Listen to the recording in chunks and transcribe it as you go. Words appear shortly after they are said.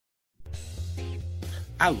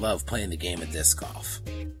I love playing the game of disc golf.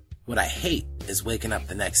 What I hate is waking up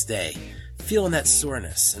the next day, feeling that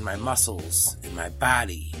soreness in my muscles, in my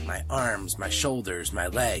body, my arms, my shoulders, my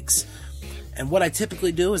legs. And what I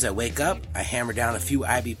typically do is I wake up, I hammer down a few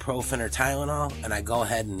ibuprofen or Tylenol, and I go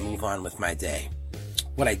ahead and move on with my day.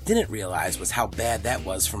 What I didn't realize was how bad that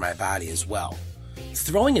was for my body as well.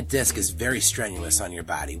 Throwing a disc is very strenuous on your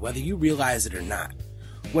body, whether you realize it or not.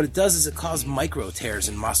 What it does is it causes micro tears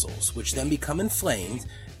in muscles, which then become inflamed,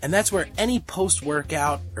 and that's where any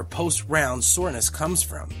post-workout or post-round soreness comes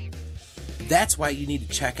from. That's why you need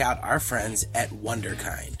to check out our friends at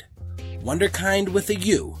Wonderkind. Wonderkind with a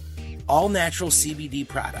U, all natural CBD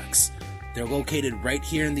products. They're located right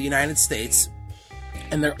here in the United States,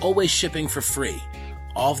 and they're always shipping for free.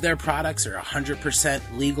 All of their products are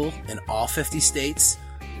 100% legal in all 50 states,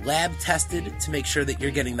 lab tested to make sure that you're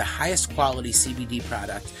getting the highest quality CBD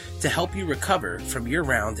product to help you recover from your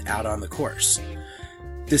round out on the course.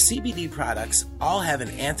 The CBD products all have an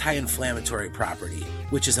anti-inflammatory property,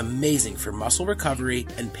 which is amazing for muscle recovery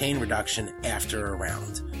and pain reduction after a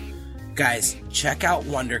round. Guys, check out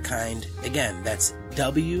Wonderkind. Again, that's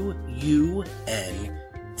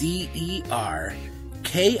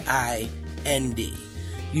WUNDERKIND.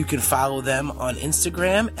 You can follow them on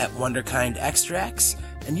Instagram at Wonderkind Extracts,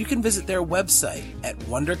 and you can visit their website at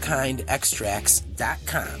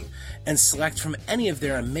wonderkindextracts.com and select from any of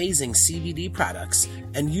their amazing CBD products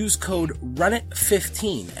and use code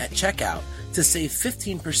RUNIT15 at checkout to save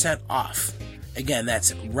 15% off. Again,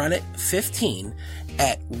 that's RUNIT15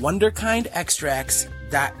 at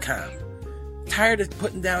wonderkindextracts.com. Tired of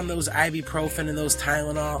putting down those ibuprofen and those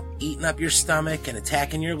Tylenol, eating up your stomach and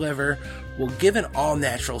attacking your liver? Well, give an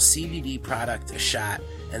all-natural CBD product a shot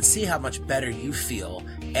and see how much better you feel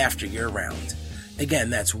after your round. Again,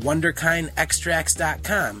 that's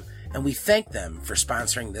wonderkindextracts.com, and we thank them for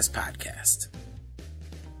sponsoring this podcast.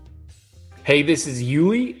 Hey, this is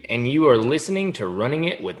Yuli, and you are listening to Running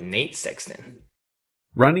It with Nate Sexton.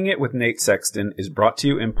 Running It with Nate Sexton is brought to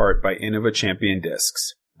you in part by Innova Champion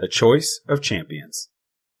Discs, the choice of champions.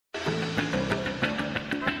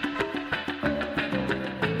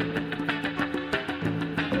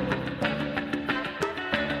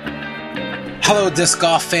 Hello, disc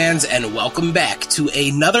golf fans, and welcome back to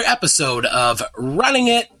another episode of Running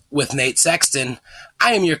It with Nate Sexton.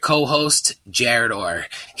 I am your co-host, Jared Orr.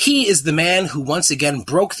 He is the man who once again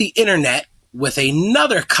broke the internet with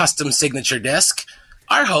another custom signature disc.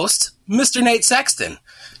 Our host, Mr. Nate Sexton.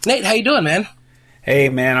 Nate, how you doing, man? Hey,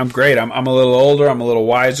 man, I'm great. I'm a little older. I'm a little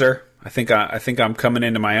wiser. I think I'm coming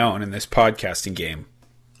into my own in this podcasting game.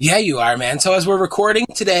 Yeah, you are, man. So as we're recording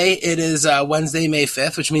today, it is Wednesday, May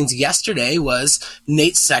 5th, which means yesterday was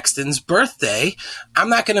Nate Sexton's birthday. I'm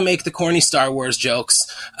not going to make the corny Star Wars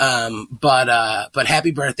jokes, but happy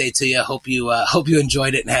birthday to you. Hope you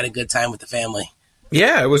enjoyed it and had a good time with the family.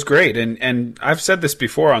 Yeah, it was great. And I've said this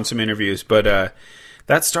before on some interviews, but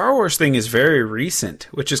that Star Wars thing is very recent,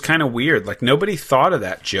 which is kind of weird. Like, nobody thought of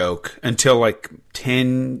that joke until like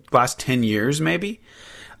last 10 years, maybe.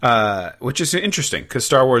 Which is interesting because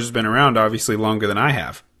Star Wars has been around obviously longer than I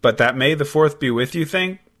have. But that May the 4th be with you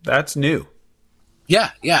thing, that's new.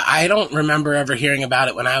 Yeah. I don't remember ever hearing about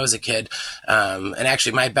it when I was a kid. And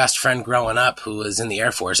actually, my best friend growing up, who was in the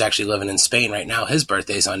Air Force, actually living in Spain right now, his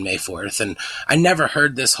birthday's on May 4th. And I never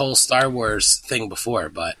heard this whole Star Wars thing before,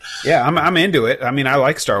 but... Yeah, I'm into it. I mean, I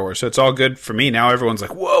like Star Wars, so it's all good for me. Now everyone's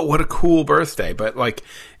like, whoa, what a cool birthday. But, like,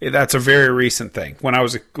 that's a very recent thing. When I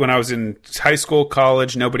was in high school,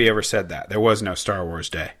 college, nobody ever said that. There was no Star Wars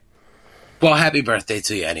Day. Well, happy birthday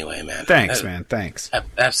to you anyway, man. Thanks, man. Thanks.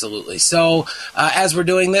 Absolutely. So, as we're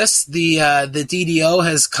doing this, the DDO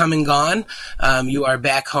has come and gone. You are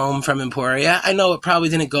back home from Emporia. I know it probably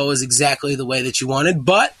didn't go as exactly the way that you wanted,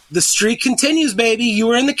 but the streak continues, baby. You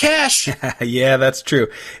were in the cash. Yeah, that's true.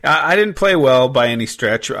 I didn't play well by any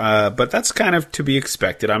stretch, but that's kind of to be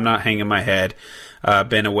expected. I'm not hanging my head.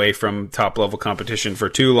 Been away from top level competition for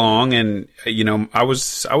too long, and I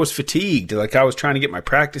was fatigued. Like, I was trying to get my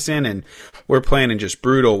practice in, and we're playing in just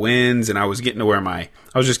brutal winds, and I was getting to where I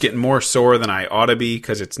was just getting more sore than I ought to be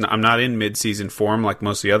because I'm not in mid-season form like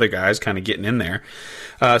most of the other guys, kind of getting in there.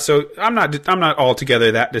 So I'm not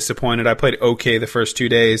altogether that disappointed. I played okay the first 2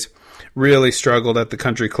 days. Really struggled at the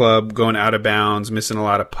country club, going out of bounds, missing a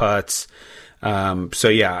lot of putts. So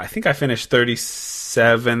yeah, I think I finished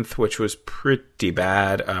 37th, which was pretty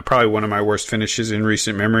bad. Probably one of my worst finishes in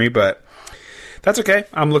recent memory, but that's okay.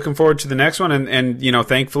 I'm looking forward to the next one. And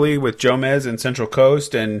thankfully with Jomez and Central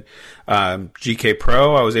Coast and GK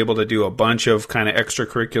Pro, I was able to do a bunch of kind of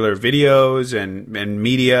extracurricular videos and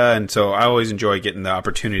media. And so I always enjoy getting the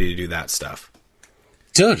opportunity to do that stuff.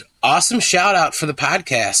 Dude, awesome shout out for the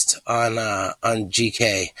podcast on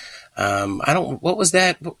GK. What was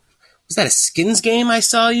that? Was that a Skins game I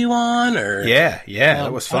saw you on? Or Yeah,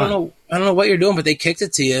 that was fun. I don't know what you're doing, but they kicked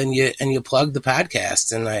it to you and you plugged the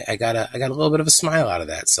podcast, and I got a little bit of a smile out of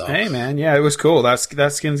that. So hey, man, yeah, it was cool. That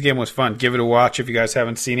Skins game was fun. Give it a watch if you guys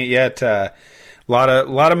haven't seen it yet. A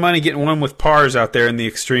lot of money getting won with pars out there in the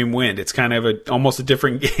extreme wind. It's kind of almost a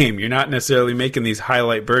different game. You're not necessarily making these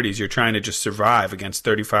highlight birdies. You're trying to just survive against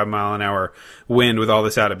 35-mile-an-hour wind with all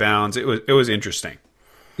this out of bounds. It was interesting.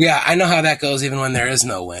 Yeah, I know how that goes even when there is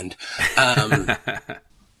no wind.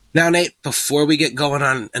 Now, Nate, before we get going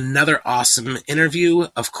on another awesome interview,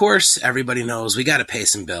 of course, everybody knows we got to pay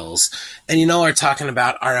some bills. And we're talking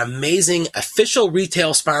about our amazing official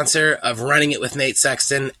retail sponsor of Running It with Nate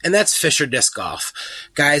Sexton, and that's Fisher Disc Golf.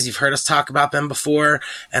 Guys, you've heard us talk about them before,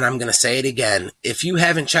 and I'm going to say it again. If you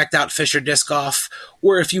haven't checked out Fisher Disc Golf,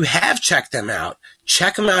 or if you have checked them out,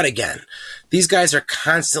 check them out again. These guys are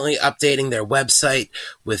constantly updating their website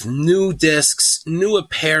with new discs, new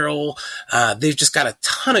apparel. They've just got a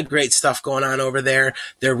ton of great stuff going on over there.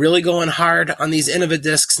 They're really going hard on these Innova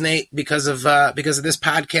discs, Nate, because of this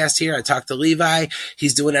podcast here. I talked to Levi.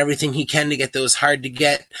 He's doing everything he can to get those hard to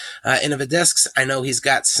get Innova discs. I know he's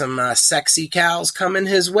got some sexy cows coming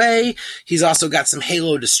his way. He's also got some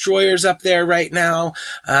Halo Destroyers up there right now.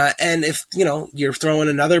 And if you're throwing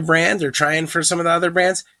another brand or trying for some of the other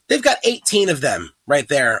brands, they've got 18 of them right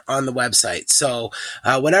there on the website. So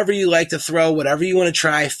whatever you like to throw, whatever you want to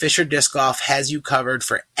try, Fisher Disc Golf has you covered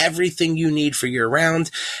for everything you need for year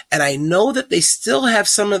round. And I know that they still have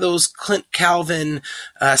some of those Clint Calvin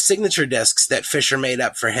signature discs that Fisher made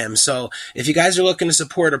up for him. So if you guys are looking to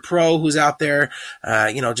support a pro who's out there,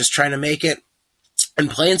 just trying to make it and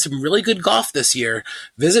playing some really good golf this year,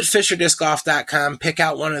 visit FisherDiscGolf.com, pick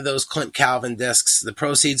out one of those Clint Calvin discs. The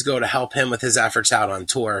proceeds go to help him with his efforts out on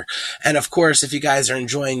tour. And of course, if you guys are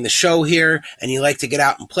enjoying the show here and you like to get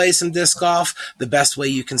out and play some disc golf, the best way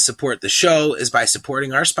you can support the show is by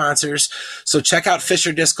supporting our sponsors. So check out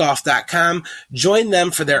FisherDiscGolf.com. Join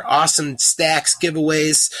them for their awesome stacks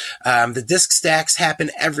giveaways. The disc stacks happen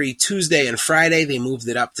every Tuesday and Friday. They moved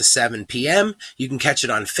it up to 7 p.m. You can catch it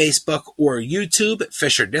on Facebook or YouTube at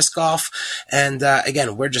Fisher Disc Golf. And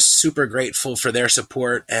again, we're just super grateful for their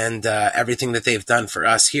support and everything that they've done for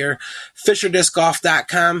us here.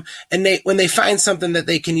 FisherDiscGolf.com. And Nate, when they find something that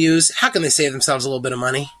they can use, how can they save themselves a little bit of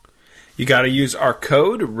money? You got to use our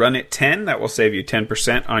code RUNIT10. That will save you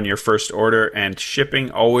 10% on your first order, and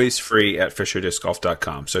shipping always free at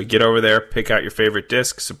FisherDiscGolf.com. So get over there, pick out your favorite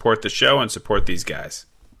disc, support the show, and support these guys.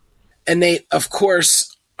 And Nate, of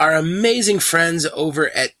course, our amazing friends over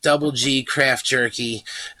at Double G Craft Jerky.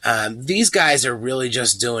 These guys are really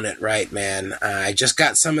just doing it right, man. I just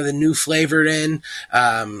got some of the new flavored in.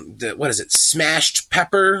 What is it? Smashed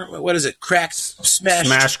pepper? What is it?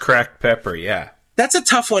 Smashed cracked pepper, yeah. That's a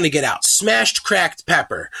tough one to get out. Smashed cracked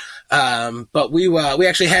pepper. But we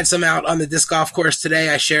actually had some out on the disc golf course today.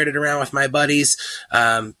 I shared it around with my buddies.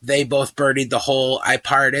 They both birdied the hole. I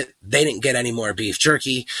parred it. They didn't get any more beef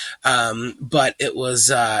jerky. But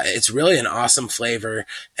it's really an awesome flavor.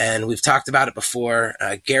 And we've talked about it before.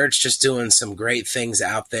 Garrett's just doing some great things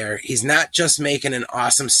out there. He's not just making an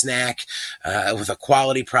awesome snack, with a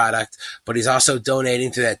quality product, but he's also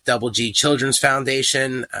donating to that Double G Children's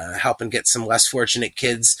Foundation, helping get some less fortunate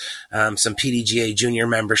kids, some PDGA junior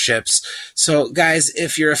membership. So guys,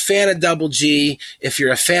 if you're a fan of Double G, if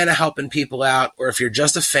you're a fan of helping people out, or if you're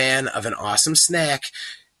just a fan of an awesome snack,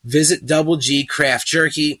 visit Double G Craft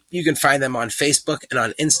Jerky. You can find them on Facebook and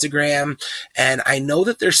on Instagram. And I know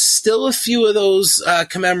that there's still a few of those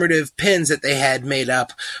commemorative pins that they had made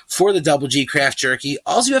up for the Double G Craft Jerky.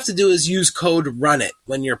 All you have to do is use code RUNIT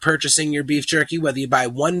when you're purchasing your beef jerky. Whether you buy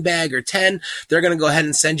 1 bag or 10, they're going to go ahead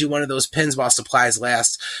and send you one of those pins while supplies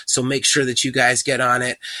last. So make sure that you guys get on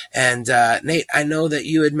it. And Nate, I know that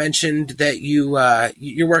you had mentioned that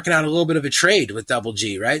you're working on a little bit of a trade with Double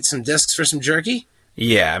G, right? Some discs for some jerky?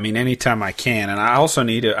 Yeah, I mean, anytime I can. And I also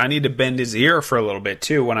need to bend his ear for a little bit,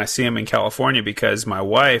 too, when I see him in California, because my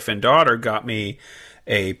wife and daughter got me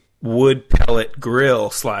a wood pellet grill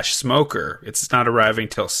 / smoker. It's not arriving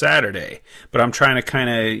till Saturday. But I'm trying to kind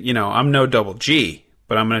of, I'm no Double G,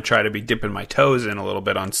 but I'm going to try to be dipping my toes in a little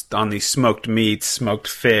bit on these smoked meats, smoked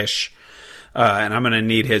fish, and I'm going to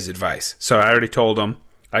need his advice. So I already told him,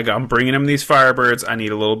 I'm bringing him these Firebirds. I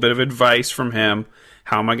need a little bit of advice from him.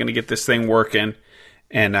 How am I going to get this thing working?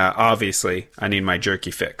 And obviously, I need my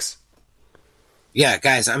jerky fix. Yeah,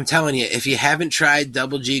 guys, I'm telling you, if you haven't tried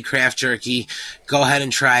Double G Craft Jerky, go ahead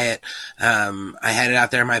and try it. I had it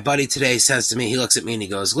out there. My buddy today says to me, he looks at me and he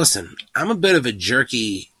goes, listen, I'm a bit of a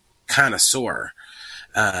jerky connoisseur.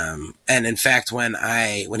 And in fact, when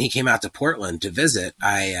he came out to Portland to visit,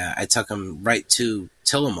 I took him right to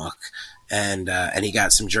Tillamook, and he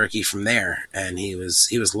got some jerky from there, and he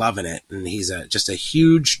was loving it. And he's just a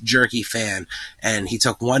huge jerky fan. And he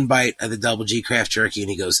took one bite of the Double G Craft Jerky, and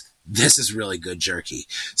he goes, "This is really good jerky."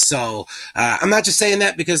 So I'm not just saying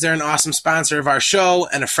that because they're an awesome sponsor of our show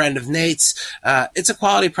and a friend of Nate's. It's a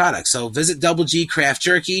quality product. So visit Double G Craft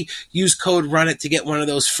Jerky, use code RUNIT to get one of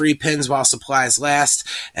those free pins while supplies last,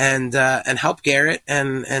 and help Garrett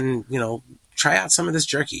and try out some of this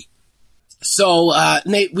jerky. So,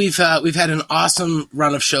 Nate, we've had an awesome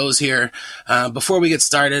run of shows here. Before we get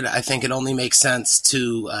started, I think it only makes sense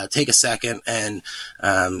to take a second and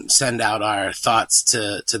send out our thoughts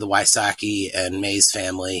to the Wysocki and Mays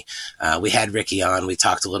family. We had Ricky on. We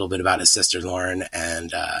talked a little bit about his sister Lauren,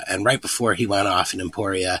 and right before he went off in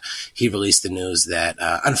Emporia, he released the news that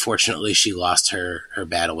unfortunately she lost her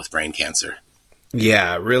battle with brain cancer.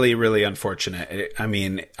 Yeah, really, really unfortunate. I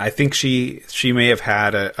mean, I think she may have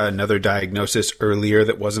had another diagnosis earlier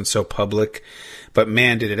that wasn't so public, but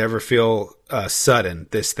man, did it ever feel sudden,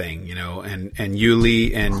 this thing, and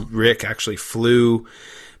Yuli and Rick actually flew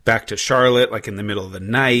back to Charlotte like in the middle of the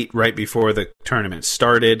night, right before the tournament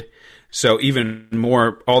started. So even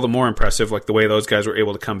more, all the more impressive, like the way those guys were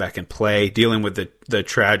able to come back and play, dealing with the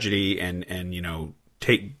tragedy and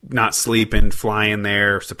not sleeping, flying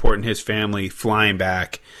there, supporting his family, flying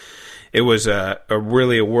back. It was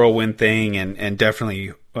really a whirlwind thing, and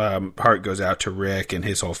definitely heart goes out to Rick and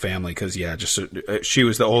his whole family because she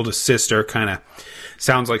was the oldest sister. Kind of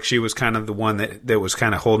sounds like she was kind of the one that was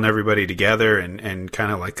kind of holding everybody together and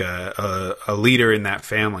kind of like a leader in that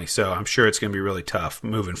family. So I'm sure it's going to be really tough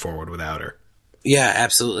moving forward without her. Yeah,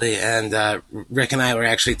 absolutely. And Rick and I were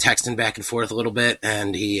actually texting back and forth a little bit,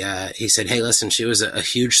 and he said, "Hey, listen, she was a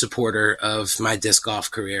huge supporter of my disc golf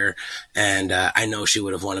career, and I know she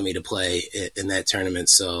would have wanted me to play in that tournament,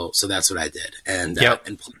 so that's what I did." And yep.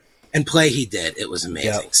 and play he did. It was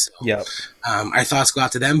amazing. Yep. So yep. Our thoughts go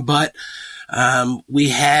out to them, but we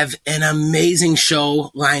have an amazing show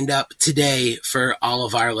lined up today for all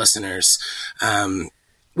of our listeners.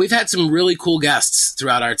 We've had some really cool guests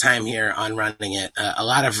throughout our time here on Running It. A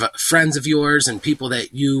lot of friends of yours and people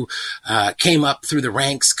that you came up through the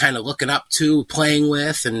ranks kind of looking up to, playing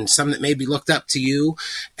with, and some that maybe looked up to you.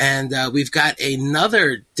 And we've got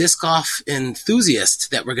another disc golf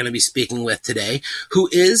enthusiast that we're going to be speaking with today who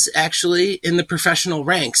is actually in the professional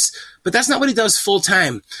ranks. But that's not what he does full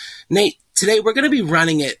time. Nate, today we're going to be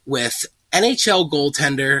running it with NHL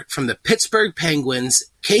goaltender from the Pittsburgh Penguins,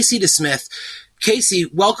 Casey DeSmith. Casey,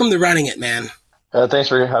 welcome to Running It, man. Thanks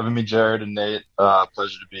for having me, Jared and Nate.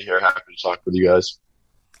 Pleasure to be here. Happy to talk with you guys.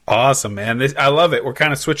 Awesome, man. I love it. We're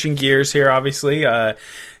kind of switching gears here, obviously.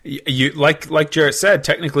 You like Jarrett said,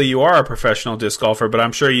 technically you are a professional disc golfer, but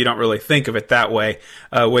I'm sure you don't really think of it that way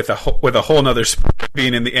with a whole nother sport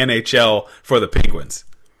being in the NHL for the Penguins.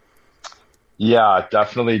 Yeah,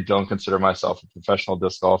 definitely don't consider myself a professional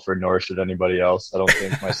disc golfer, nor should anybody else. I don't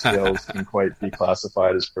think my skills can quite be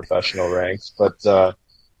classified as professional ranks, but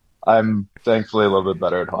I'm thankfully a little bit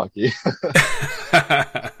better at hockey.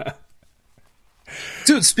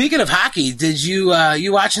 Dude, speaking of hockey, did you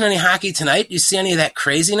watching any hockey tonight? You see any of that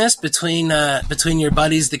craziness between your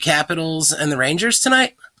buddies, the Capitals and the Rangers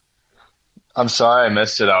tonight? I'm sorry I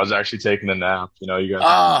missed it. I was actually taking a nap. You guys were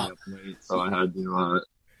up late, so I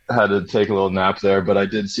had to take a little nap there, but I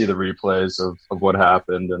did see the replays of what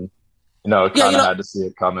happened, and had to see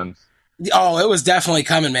it coming. Oh, it was definitely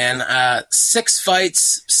coming, man. 6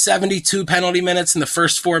 fights, 72 penalty minutes in the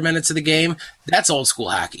first 4 minutes of the game. That's old school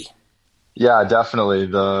hockey. Yeah, definitely.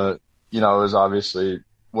 It was obviously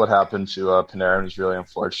what happened to Panarin was really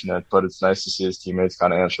unfortunate, but it's nice to see his teammates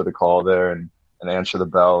kind of answer the call there and answer the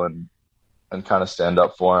bell and kind of stand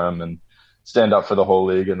up for him and stand up for the whole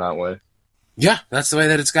league in that way. Yeah, that's the way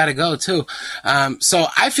that it's got to go too. So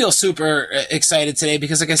I feel super excited today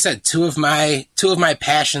because, like I said, two of my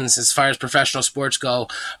passions as far as professional sports go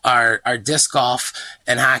are disc golf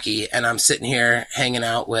and hockey. And I'm sitting here hanging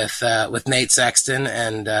out with Nate Sexton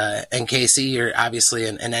and Casey. You're obviously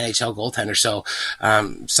an NHL goaltender, so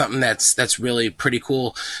something that's really pretty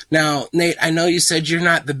cool. Now, Nate, I know you said you're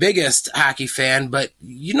not the biggest hockey fan, but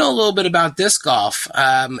you know a little bit about disc golf.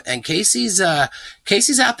 And Casey's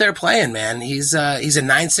out there playing, man. He's a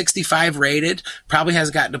 965 rated, probably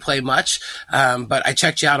hasn't gotten to play much. But I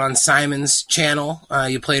checked you out on Simon's channel.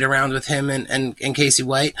 You played around with him and Casey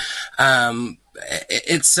White.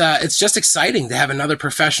 It's just exciting to have another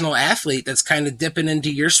professional athlete that's kind of dipping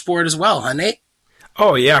into your sport as well, huh, Nate?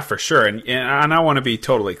 Oh yeah, for sure. And I want to be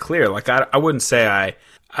totally clear. Like I wouldn't say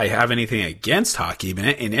I have anything against hockey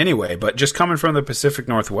in any way, but just coming from the Pacific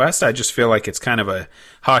Northwest, I just feel like it's kind of a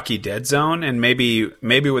hockey dead zone. And maybe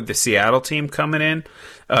with the Seattle team coming in,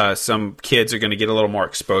 some kids are going to get a little more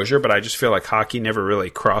exposure, but I just feel like hockey never really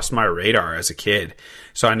crossed my radar as a kid.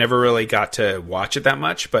 So I never really got to watch it that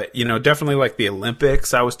much, but definitely like the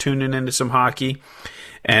Olympics, I was tuning into some hockey.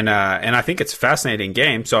 And I think it's a fascinating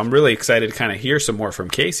game, so I'm really excited to kind of hear some more from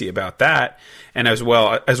Casey about that, and as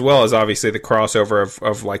well as obviously the crossover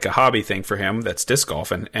of like a hobby thing for him that's disc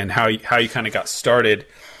golf, and how you kind of got started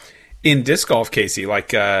in disc golf, Casey. Like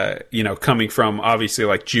coming from obviously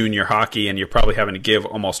like junior hockey, and you're probably having to give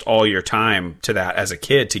almost all your time to that as a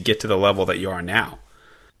kid to get to the level that you are now.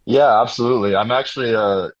 Yeah, absolutely. I'm actually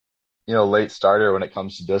a late starter when it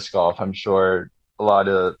comes to disc golf. I'm sure a lot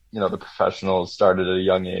of the professionals started at a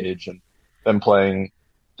young age and been playing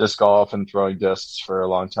disc golf and throwing discs for a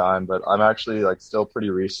long time, but I'm actually like still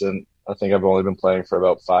pretty recent. I think I've only been playing for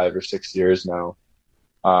about 5 or 6 years now.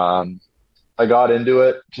 I got into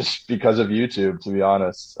it just because of YouTube, to be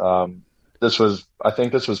honest. I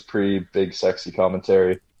think this was pre Big Sexy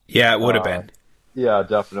Commentary. Yeah, it would have been. Yeah,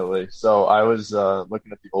 definitely. So I was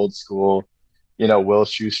looking at the old school Will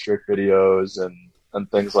Schustrick videos and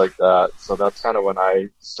things like that. So that's kind of when I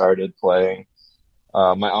started playing.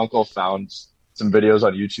 My uncle found some videos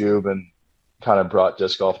on YouTube and kind of brought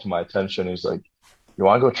disc golf to my attention. He's like, "You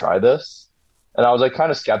want to go try this?" And I was like kind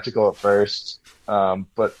of skeptical at first.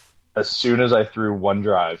 But as soon as I threw one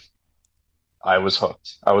drive, I was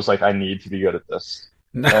hooked. I was like, I need to be good at this.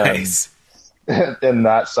 Nice. And in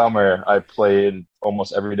that summer, I played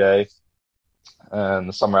almost every day. And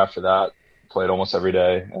the summer after that, played almost every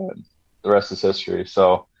day. And the rest is history.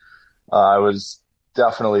 So I was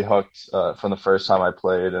definitely hooked from the first time I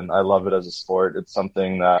played, and I love it as a sport. It's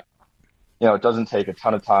something that, it doesn't take a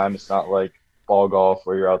ton of time. It's not like ball golf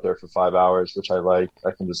where you're out there for 5 hours, which I like.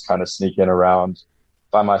 I can just kind of sneak in around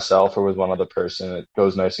by myself or with one other person. It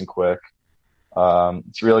goes nice and quick.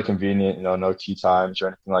 It's really convenient, no tee times or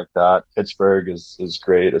anything like that. Pittsburgh is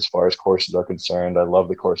great as far as courses are concerned. I love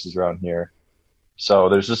the courses around here. So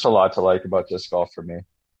there's just a lot to like about disc golf for me.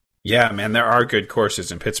 Yeah, man, there are good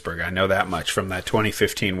courses in Pittsburgh. I know that much from that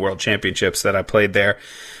 2015 World Championships that I played there.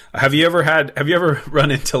 Have you ever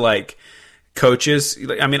run into like coaches?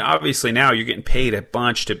 I mean, obviously now you're getting paid a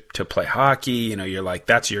bunch to play hockey. You're like,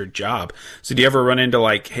 that's your job. So do you ever run into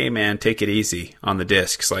like, hey man, take it easy on the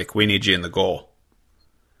discs. Like, we need you in the goal.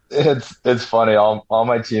 It's funny. All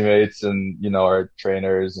my teammates and, our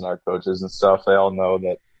trainers and our coaches and stuff, they all know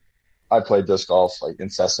that I play disc golf like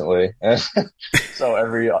incessantly. And so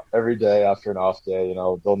every day after an off day,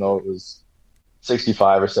 they'll know it was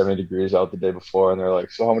 65 or 70 degrees out the day before. And they're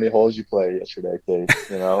like, "So how many holes you play yesterday, Kate?"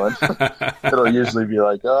 And it'll usually be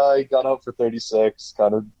like, "Oh, I got out for 36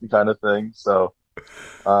 kind of thing." So,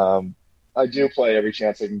 I do play every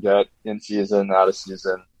chance I can get in season, out of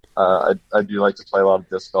season. I do like to play a lot of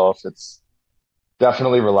disc golf. It's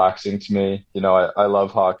definitely relaxing to me. I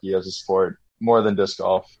love hockey as a sport more than disc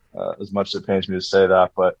golf. As much as it pains me to say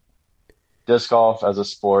that, but disc golf as a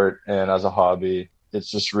sport and as a hobby,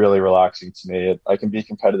 it's just really relaxing to me. I can be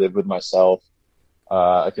competitive with myself.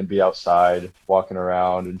 I can be outside, walking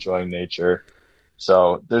around, enjoying nature.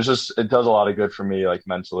 So it does a lot of good for me, like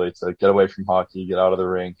mentally, to get away from hockey, get out of the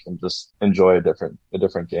rink, and just enjoy a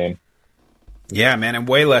different game. Yeah, man, and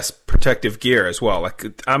way less protective gear as well. Like,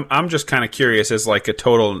 I'm just kind of curious as like a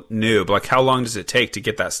total noob, like how long does it take to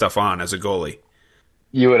get that stuff on as a goalie?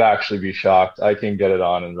 You would actually be shocked. I can get it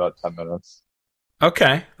on in about 10 minutes.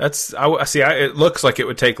 Okay, it looks like it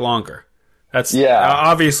would take longer. Yeah.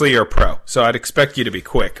 Obviously you're a pro, so I'd expect you to be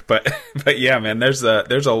quick. But yeah, man, there's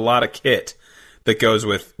a lot of kit that goes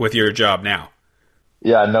with your job now.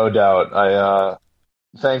 Yeah, no doubt.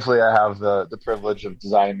 Thankfully I have the privilege of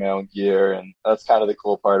designing my own gear, and that's kind of the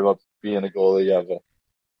cool part about being a goalie. You have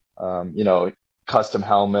a custom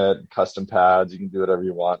helmet, custom pads. You can do whatever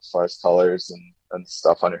you want as far as colors and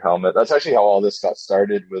stuff on your helmet. That's actually how all this got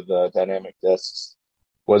started with Dynamic Discs,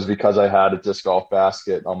 was because I had a disc golf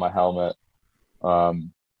basket on my helmet.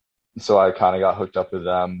 So I kind of got hooked up with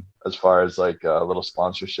them as far as like a little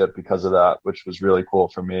sponsorship because of that, which was really cool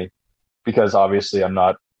for me, because obviously I'm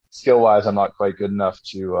not quite good enough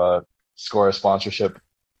to score a sponsorship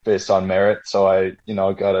based on merit. So I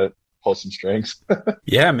got to pull some strings.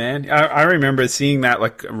 Yeah, man. I remember seeing that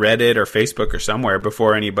like Reddit or Facebook or somewhere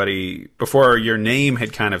before your name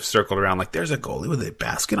had kind of circled around, like there's a goalie with a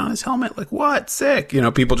basket on his helmet. Like, what? Sick.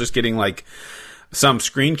 People just getting like some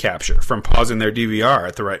screen capture from pausing their DVR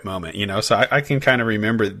at the right moment, so I can kind of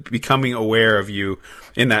remember becoming aware of you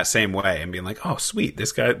in that same way and being like, oh, sweet.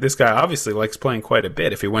 This guy obviously likes playing quite a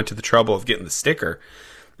bit if he went to the trouble of getting the sticker.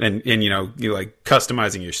 and you like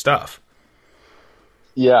customizing your stuff.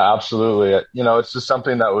 Yeah, absolutely. It's just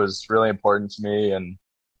something that was really important to me, and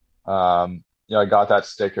I got that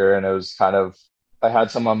sticker, and it was kind of, I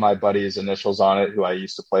had some of my buddies' initials on it who I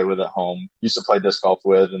used to play with at home, used to play disc golf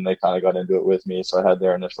with, and they kind of got into it with me. So I had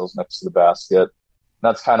their initials next to the basket.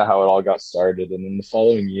 That's kind of how it all got started. And then the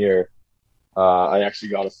following year, I actually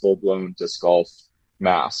got a full-blown disc golf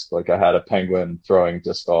mask. Like I had a penguin throwing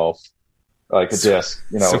disc golf, like a disc,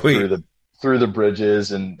 through the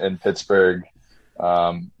bridges in Pittsburgh,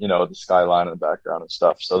 the skyline in the background and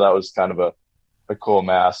stuff. So that was kind of a cool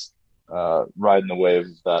mask, riding the wave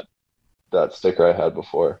of that sticker I had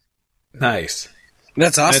before. Nice.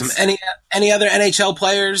 That's awesome. Any other NHL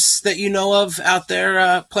players that you know of out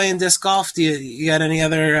there playing disc golf? Do you got any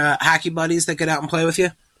other hockey buddies that get out and play with you?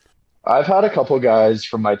 I've had a couple guys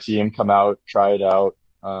from my team come out, try it out.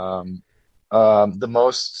 The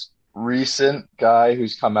most recent guy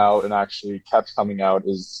who's come out and actually kept coming out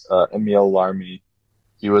is Emil Larmy.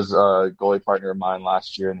 He was a goalie partner of mine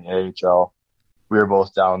last year in the AHL. We were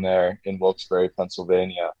both down there in Wilkes-Barre,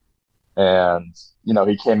 Pennsylvania. And,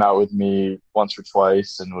 he came out with me once or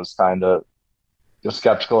twice and was kind of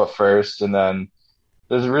skeptical at first. And then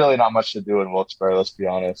there's really not much to do in Wilkes-Barre, let's be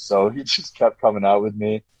honest. So he just kept coming out with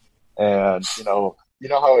me. And, you know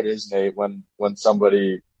how it is, Nate, when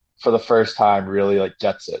somebody for the first time really like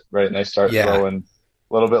gets it, right? And they start throwing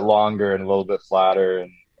a little bit longer and a little bit flatter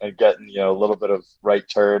and getting, a little bit of right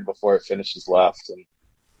turn before it finishes left. And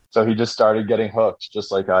so he just started getting hooked,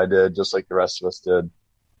 just like I did, just like the rest of us did.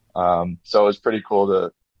 So it was pretty cool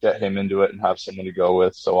to get him into it and have someone to go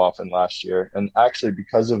with so often last year. And actually,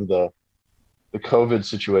 because of the COVID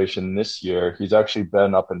situation this year, he's actually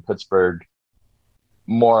been up in Pittsburgh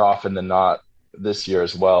more often than not this year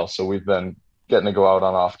as well. So we've been getting to go out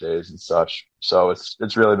on off days and such. So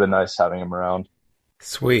it's really been nice having him around.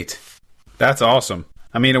 Sweet. That's awesome.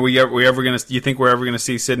 I mean, do you think we're ever going to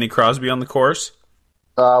see Sidney Crosby on the course?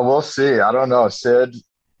 We'll see. I don't know. Sid's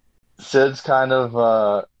kind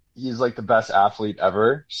of, he's like the best athlete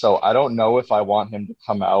ever. So I don't know if I want him to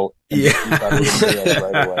come out and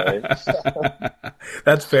right away.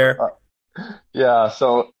 That's fair. Yeah.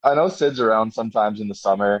 So I know Sid's around sometimes in the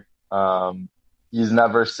summer. He's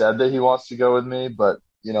never said that he wants to go with me, but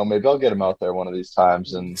maybe I'll get him out there one of these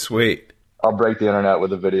times, and sweet. I'll break the internet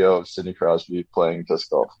with a video of Sidney Crosby playing disc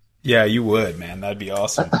golf. Yeah, you would, man. That'd be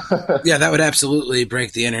awesome. Yeah, that would absolutely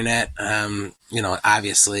break the internet.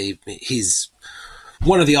 Obviously he's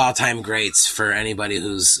one of the all-time greats for anybody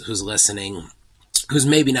who's listening, who's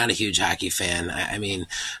maybe not a huge hockey fan.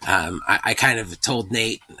 I kind of told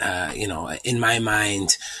Nate, in my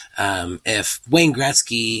mind, if Wayne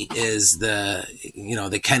Gretzky is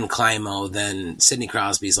the Ken Climo, then Sidney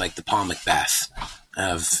Crosby's like the Paul Macbeth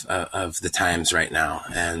of the times right now,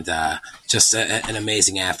 and just an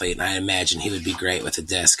amazing athlete. And I imagine he would be great with a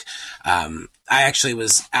disc. I actually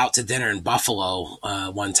was out to dinner in Buffalo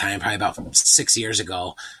one time, probably about 6 years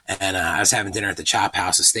ago, and I was having dinner at the Chop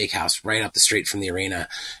House, a steakhouse right up the street from the arena.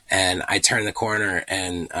 And I turned the corner,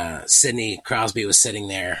 and Sidney Crosby was sitting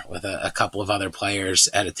there with a couple of other players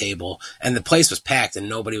at a table, and the place was packed, and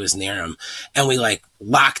nobody was near him. And we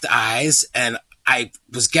locked eyes, and I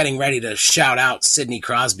was getting ready to shout out Sidney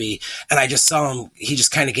Crosby, and I just saw him. He just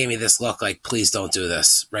kind of gave me this look like, please don't do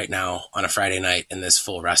this right now on a Friday night in this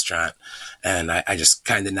full restaurant. And I just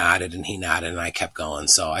kind of nodded, and he nodded, and I kept going.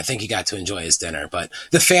 So I think he got to enjoy his dinner. But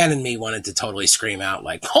the fan in me wanted to totally scream out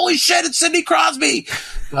like, holy shit, it's Sidney Crosby.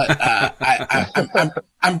 But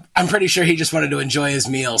I'm pretty sure he just wanted to enjoy his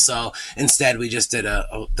meal. So instead we just did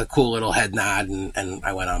the cool little head nod, and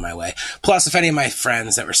I went on my way. Plus, if any of my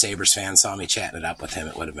friends that were Sabres fans saw me chatting it up with him,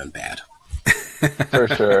 it would have been bad. For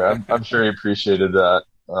sure. I'm sure he appreciated that.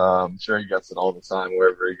 I'm sure he gets it all the time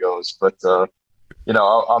wherever he goes. But,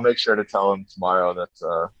 I'll make sure to tell him tomorrow that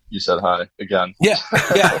you said hi again. Yeah.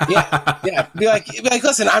 Be like,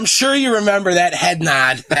 listen, I'm sure you remember that head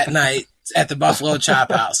nod that night at the Buffalo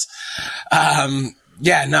Chop House.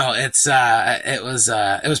 It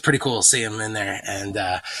was pretty cool to see him in there. And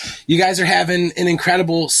you guys are having an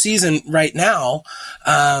incredible season right now.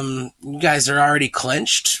 You guys are already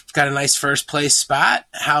clinched, got a nice first place spot.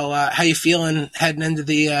 How you feeling heading into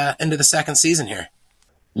the second season here?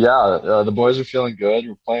 Yeah, the boys are feeling good.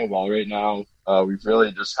 We're playing well right now. We've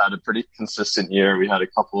really just had a pretty consistent year. We had a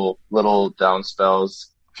couple little down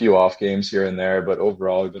spells, a few off games here and there, but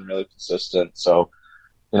overall we've been really consistent. So,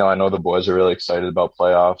 I know the boys are really excited about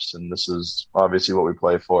playoffs, and this is obviously what we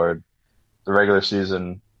play for. The regular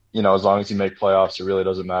season, as long as you make playoffs, it really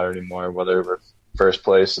doesn't matter anymore whether we're first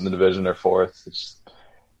place in the division or fourth.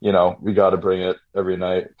 we got to bring it every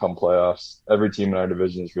night come playoffs. Every team in our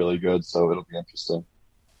division is really good, so it'll be interesting.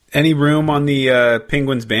 Any room on the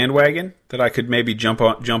Penguins bandwagon that I could maybe jump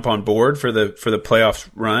on board for the playoffs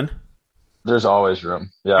run? There's always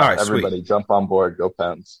room. Yeah, all right, everybody sweet. Jump on board. Go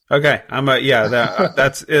Pens. Okay,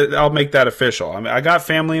 that's it. I'll make that official. I mean, I got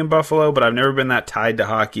family in Buffalo, but I've never been that tied to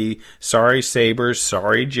hockey. Sorry, Sabres.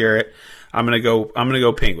 Sorry, Jarrett. I'm gonna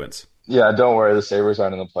go Penguins. Yeah, don't worry. The Sabres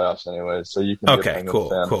aren't in the playoffs anyway, so you can be a Penguins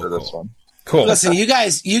fan for this one. Cool. Listen, you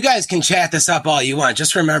guys can chat this up all you want.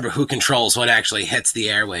 Just remember who controls what actually hits the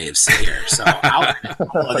airwaves here. So I'll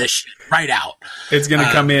pull this shit right out. It's going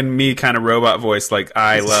to come in me kind of robot voice, like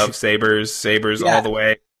I love Sabres all the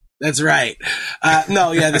way. That's right.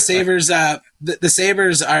 The Sabres. The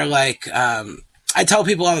Sabres are like. I tell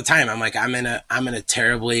people all the time, I'm like, I'm in a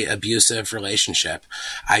terribly abusive relationship.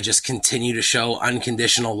 I just continue to show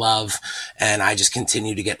unconditional love, and I just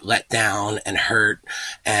continue to get let down and hurt.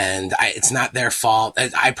 And it's not their fault.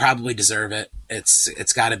 I probably deserve it.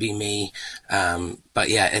 It's got to be me. But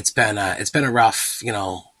yeah, it's been a rough,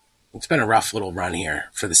 it's been a rough little run here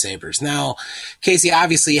for the Sabres. Now, Casey,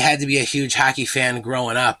 obviously you had to be a huge hockey fan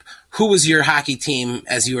growing up. Who was your hockey team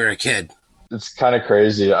as you were a kid? It's kind of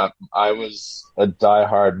crazy. I was a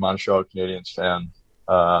diehard Montreal Canadiens fan.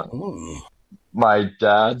 My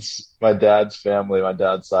dad's family, my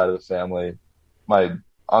dad's side of the family, my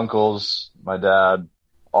uncles, my dad,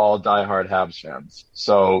 all diehard Habs fans.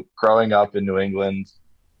 So growing up in New England,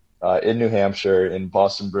 in New Hampshire, in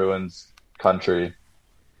Boston Bruins country,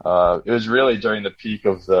 it was really during the peak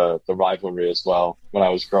of the rivalry as well when I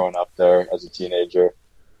was growing up there as a teenager.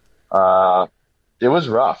 It was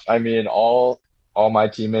rough. I mean, all my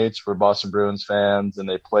teammates were Boston Bruins fans, and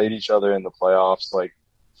they played each other in the playoffs like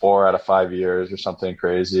 4 out of 5 years or something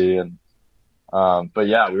crazy. And but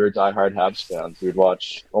yeah, we were diehard Habs fans. We'd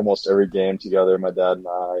watch almost every game together, my dad and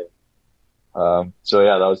I. So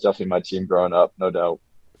yeah, that was definitely my team growing up, no doubt.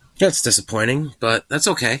 That's disappointing, but that's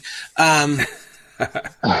okay.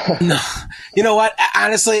 No, you know what?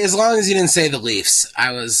 Honestly, as long as you didn't say the Leafs,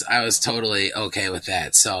 I was totally okay with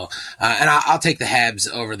that. So, and I'll take the Habs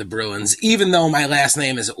over the Bruins, even though my last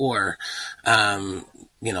name is Orr. I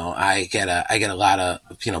get a lot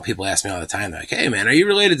of, people ask me all the time, they're like, "Hey man, are you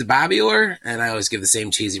related to Bobby Orr?" And I always give the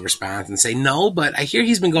same cheesy response and say, "No, but I hear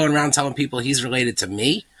he's been going around telling people he's related to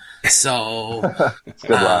me." So, it's a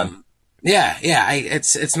good line. Yeah.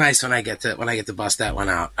 It's nice when I get to bust that one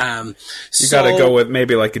out. You got to go with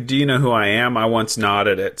maybe like, do you know who I am? I once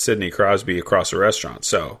nodded at Sidney Crosby across a restaurant.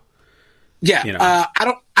 So, yeah,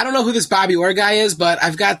 I don't know who this Bobby Orr guy is, but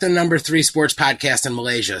I've got the number 3 sports podcast in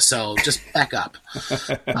Malaysia. So just back up.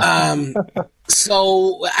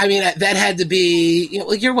 So I mean, that had to be,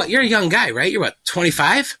 you're a young guy, right? You're what,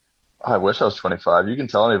 25? I wish I was 25. You can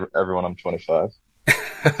tell everyone I'm 25.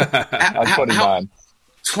 I'm 29.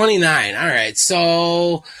 29. All right.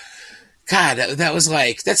 So, God, that was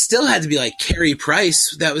like, that still had to be like Carey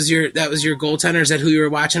Price. That was your goaltender. Is that who you were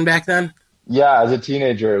watching back then? Yeah, as a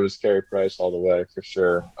teenager, it was Carey Price all the way for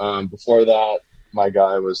sure. Before that, my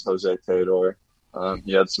guy was Jose Theodore.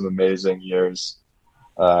 He had some amazing years.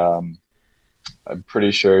 I'm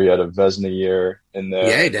pretty sure he had a Vezina year in there.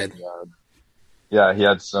 Yeah, he did. Yeah, he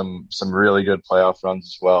had some really good playoff runs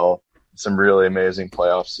as well. Some really amazing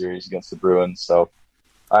playoff series against the Bruins. So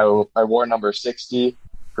I wore number 60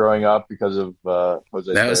 growing up because of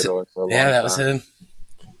Jose Theodore for a long time. Yeah, that was him.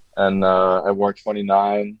 And I wore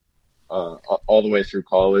 29 all the way through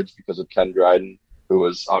college because of Ken Dryden, who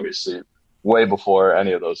was obviously way before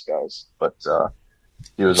any of those guys. But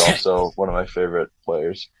he was also one of my favorite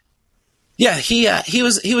players. Yeah, he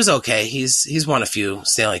was okay. He's won a few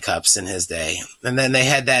Stanley Cups in his day, and then they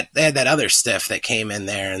had that other stiff that came in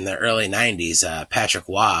there in the early '90s, Patrick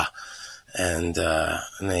Waugh, and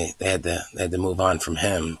they had to move on from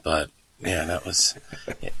him. But yeah, that was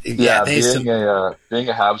being a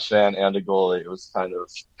Habs fan and a goalie, it was kind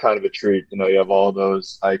of a treat. You have all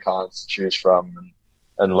those icons to choose from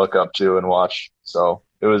and look up to and watch. So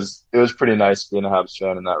it was pretty nice being a Habs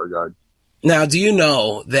fan in that regard. Now, do you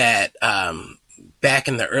know that back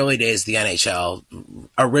in the early days of the NHL,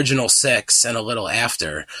 original 6 and a little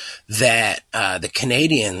after, that the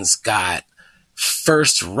Canadians got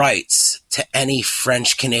first rights to any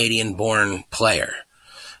French-Canadian-born player?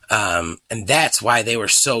 And that's why they were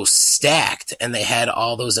so stacked, and they had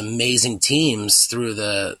all those amazing teams through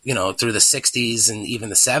the 60s and even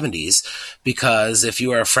the 70s, because if you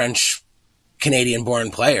were a French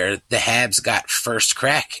Canadian-born player, the Habs got first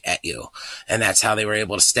crack at you, and that's how they were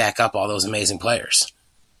able to stack up all those amazing players.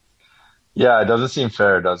 Yeah, it doesn't seem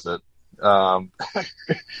fair, does it?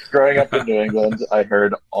 Growing up in New England, I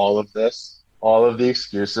heard all of this, all of the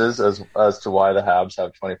excuses as to why the Habs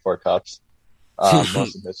have 24 cups.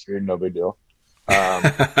 Most in history, no big deal.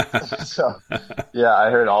 So, yeah, I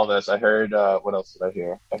heard all this. I heard, what else did I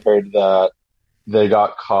hear? I heard that they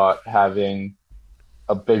got caught having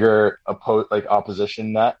a bigger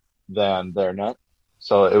opposition net than their net.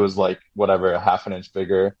 So it was like, whatever, a half an inch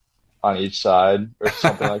bigger on each side or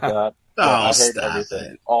something like that. Oh, I heard stop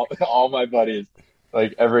everything. it. All my buddies,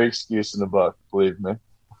 like every excuse in the book, believe me.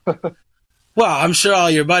 Well, I'm sure all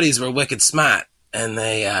your buddies were wicked smart, and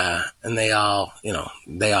they all knew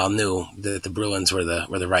that the Bruins were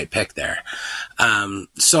the right pick there.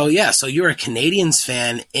 So you're a Canadiens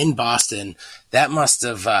fan in Boston. That must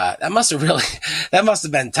have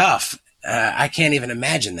been tough. I can't even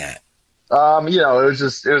imagine that.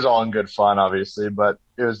 It was all in good fun, obviously, but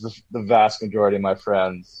it was the vast majority of my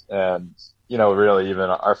friends and, really even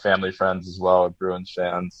our family friends as well are Bruins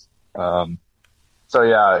fans. So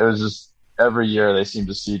yeah, it was just every year they seemed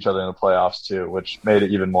to see each other in the playoffs too, which made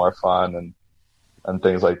it even more fun and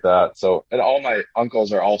things like that. So, and all my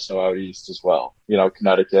uncles are also out east as well,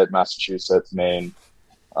 Connecticut, Massachusetts, Maine.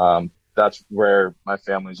 That's where my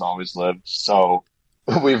family's always lived. So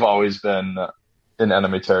we've always been in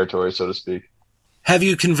enemy territory, so to speak. Have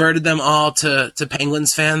you converted them all to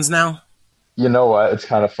Penguins fans now? You know what? It's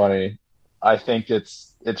kind of funny. I think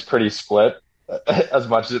it's pretty split, as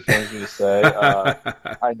much as it pains me to say.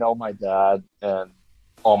 I know my dad and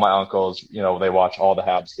all my uncles, they watch all the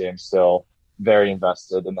Habs games still, very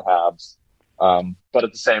invested in the Habs. But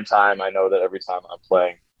at the same time, I know that every time I'm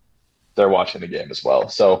playing, they're watching the game as well.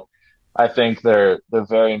 So I think they're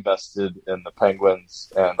very invested in the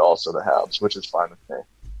Penguins and also the Habs, which is fine with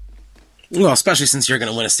me. Well, especially since you're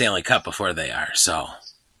going to win a Stanley Cup before they are. So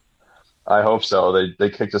I hope so. They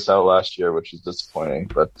kicked us out last year, which is disappointing,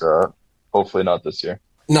 but hopefully not this year.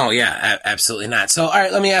 No, yeah, absolutely not. So, all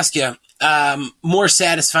right, let me ask you, more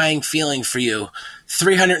satisfying feeling for you,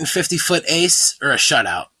 350-foot ace or a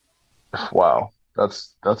shutout? Wow,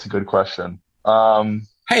 that's a good question.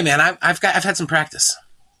 Hey, man, I've had some practice.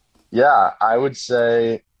 Yeah, I would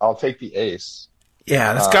say I'll take the ace.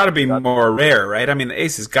 Yeah, that's got to be more rare, right? I mean, the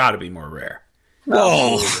ace has got to be more rare.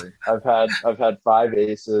 Whoa! Absolutely. I've had 5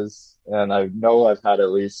 aces, and I know I've had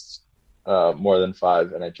at least more than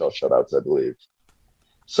 5 NHL shutouts, I believe.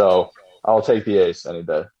 So I'll take the ace any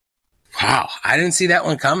day. Wow, I didn't see that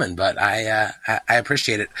one coming, but I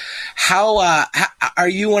appreciate it. How are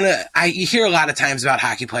you you hear a lot of times about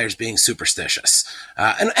hockey players being superstitious,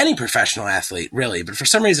 and any professional athlete really, but for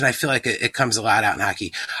some reason I feel like it comes a lot out in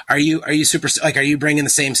hockey. Are you are you bringing the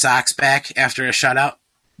same socks back after a shutout?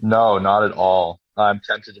 No, not at all. I'm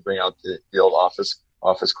tempted to bring out the old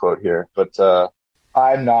office quote here, but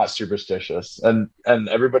I'm not superstitious, and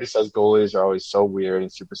everybody says goalies are always so weird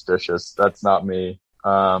and superstitious. That's not me.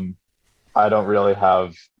 I don't really I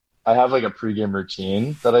have like a pregame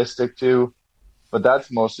routine that I stick to, but that's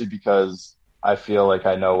mostly because I feel like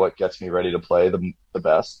I know what gets me ready to play the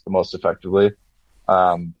best, the most effectively.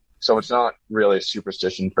 So it's not really a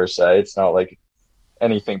superstition per se. It's not like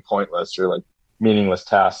anything pointless or like meaningless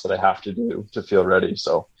tasks that I have to do to feel ready.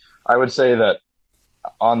 So I would say that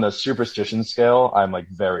on the superstition scale, I'm like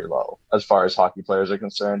very low as far as hockey players are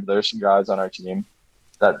concerned. There's some guys on our team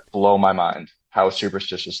that blow my mind how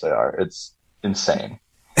superstitious they are. It's insane.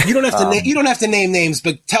 You don't have to. You don't have to name names,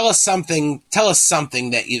 but tell us something. Tell us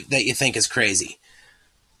something that you think is crazy.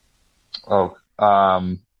 Oh,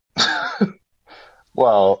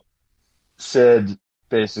 well, Sid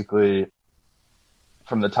basically,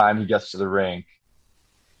 from the time he gets to the rink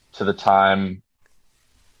to the time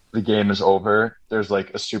the game is over, there's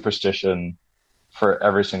like a superstition for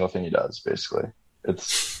every single thing he does. Basically,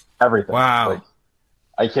 it's everything. Wow. Like,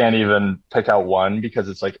 I can't even pick out one because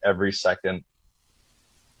it's like every second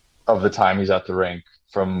of the time he's at the rink,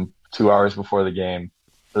 from 2 hours before the game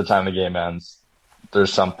to the time the game ends,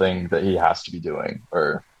 there's something that he has to be doing,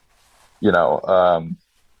 or,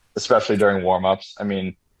 especially during warm-ups. I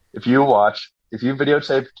mean, if you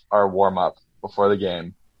videotaped our warm-up before the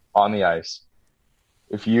game on the ice,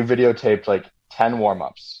 if you videotaped like 10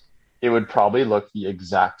 warm-ups, it would probably look the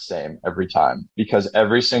exact same every time, because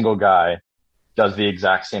every single guy does the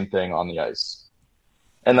exact same thing on the ice.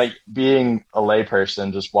 And like being a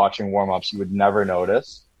layperson, just watching warm-ups, you would never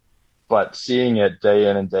notice. But seeing it day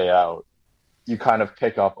in and day out, you kind of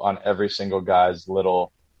pick up on every single guy's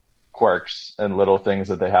little quirks and little things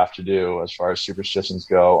that they have to do as far as superstitions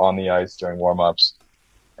go on the ice during warm-ups.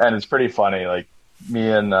 And it's pretty funny. Like me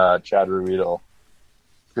and Chad Ruedel,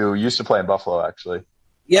 who used to play in Buffalo, actually.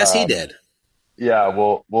 Yes, he did. Yeah,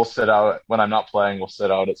 we'll sit out when I'm not playing. We'll sit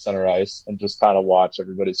out at center ice and just kind of watch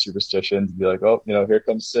everybody's superstitions and be like, oh, here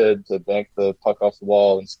comes Sid to bank the puck off the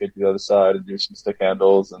wall and skate to the other side and do some stick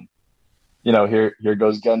handles, and here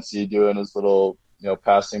goes Gensi doing his little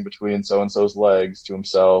passing between so and so's legs to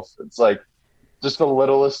himself. It's like just the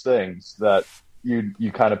littlest things that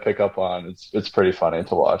you kind of pick up on. It's pretty funny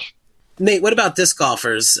to watch. Nate, what about disc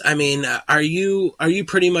golfers? I mean, are you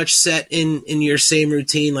pretty much set in your same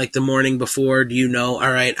routine like the morning before? Do you know,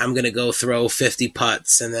 all right, I'm going to go throw 50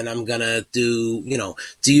 putts and then I'm going to do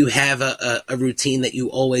you have a routine that you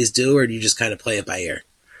always do, or do you just kind of play it by ear?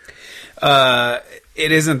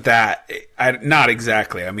 It isn't that. Not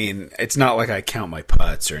exactly. I mean, it's not like I count my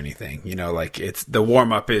putts or anything. Like it's the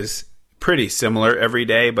warm up is pretty similar every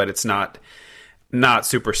day, but it's not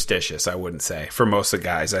superstitious, I wouldn't say. For most of the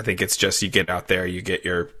guys, I think it's just you get out there, you get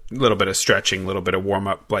your little bit of stretching, little bit of warm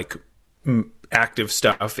up, like active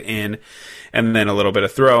stuff in, and then a little bit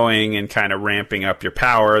of throwing and kind of ramping up your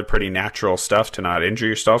power, pretty natural stuff to not injure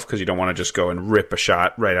yourself because you don't want to just go and rip a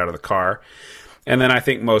shot right out of the car. And then I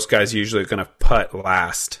think most guys usually are going to putt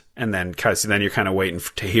last, and then you're kind of waiting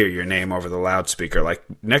to hear your name over the loudspeaker, like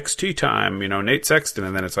next tee time, Nate Sexton,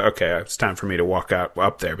 and then it's like, okay, it's time for me to walk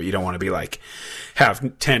up there, but you don't want to be like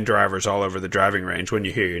have 10 drivers all over the driving range when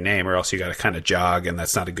you hear your name, or else you got to kind of jog, and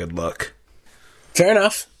that's not a good look. Fair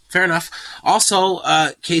enough. Also,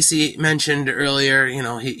 Casey mentioned earlier,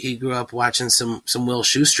 he grew up watching some Will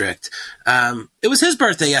Schustrick. It was his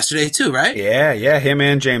birthday yesterday too, right? Yeah, him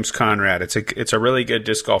and James Conrad. It's a really good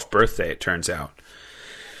disc golf birthday, it turns out.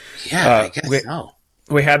 Yeah, I guess so.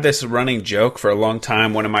 We had this running joke for a long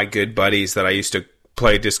time. One of my good buddies that I used to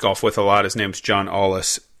play disc golf with a lot, his name's John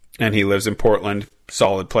Ollis, and he lives in Portland.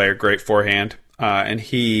 Solid player, great forehand. And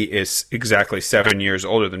he is exactly 7 years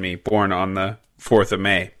older than me, born on the 4th of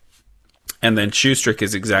May. And then Schustrick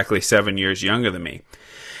is exactly 7 years younger than me.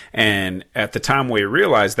 And at the time we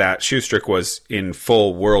realized that, Schustrick was in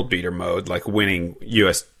full world beater mode, like winning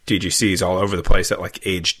US DGCs all over the place at like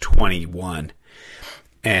age 21.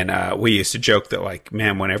 And we used to joke that, like,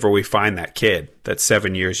 man, whenever we find that kid that's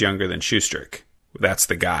 7 years younger than Schustrick, that's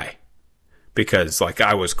the guy. Because, like,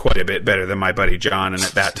 I was quite a bit better than my buddy John, and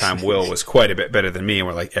at that time Will was quite a bit better than me, and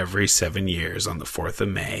we're like, every 7 years on the 4th of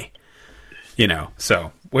May.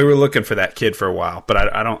 So we were looking for that kid for a while, but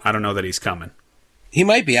I don't know that he's coming. He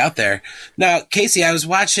might be out there. Now, Casey, I was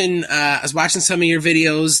watching some of your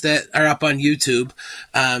videos that are up on YouTube.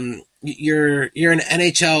 You're an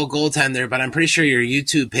NHL goaltender, but I'm pretty sure your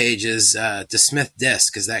YouTube page is DeSmith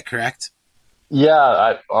Disc. Is that correct?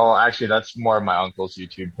 Yeah. Actually, that's more of my uncle's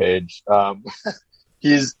YouTube page.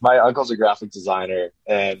 My uncle's a graphic designer,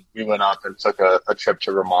 and we went up and took a trip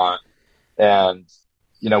to Vermont, and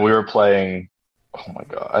we were playing. Oh my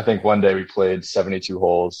God! I think one day we played 72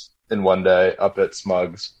 holes in one day up at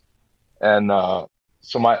Smugs, and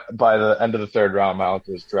so by the end of the third round, my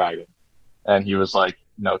uncle was dragging, and he was like,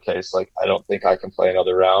 "No, Case, like I don't think I can play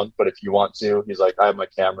another round, but if you want to," he's like, "I have my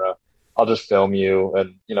camera, I'll just film you,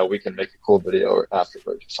 and we can make a cool video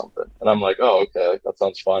afterwards or something." And I'm like, "Oh, okay, that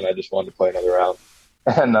sounds fun. I just wanted to play another round,"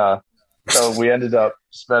 and so we ended up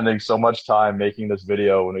spending so much time making this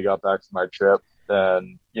video when we got back from our trip.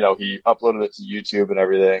 And, he uploaded it to YouTube and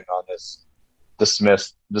everything on the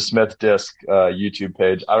Smith Disc YouTube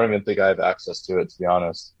page. I don't even think I have access to it, to be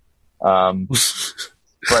honest. But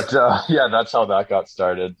yeah, that's how that got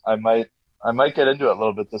started. I might get into it a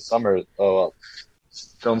little bit this summer.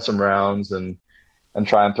 Film some rounds and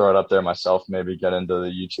try and throw it up there myself. Maybe get into the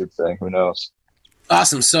YouTube thing. Who knows?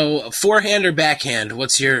 Awesome. So forehand or backhand?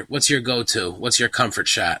 What's your go-to? What's your comfort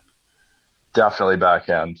shot? Definitely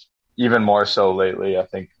backhand. Even more so lately. I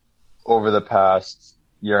think over the past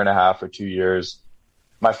year and a half or 2 years,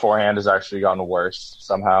 my forehand has actually gotten worse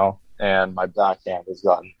somehow, and my backhand has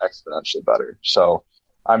gotten exponentially better. So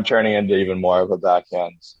I'm turning into even more of a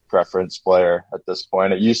backhand preference player at this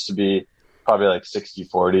point. It used to be probably like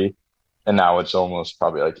 60-40, and now it's almost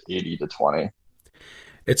probably like 80-20.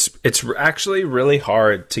 It's actually really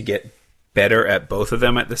hard to get better at both of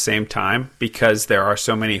them at the same time, because there are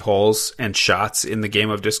so many holes and shots in the game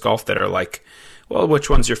of disc golf that are like, well, which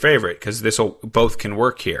one's your favorite? Because both can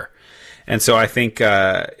work here. And so I think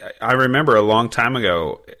I remember a long time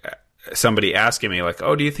ago somebody asking me like,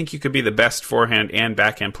 oh, do you think you could be the best forehand and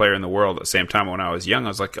backhand player in the world at the same time? When I was young, I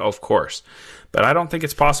was like, oh, of course. But I don't think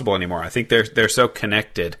it's possible anymore. I think they're so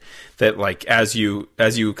connected that, like, as you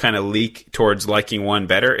kind of leak towards liking one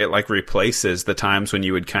better, it like replaces the times when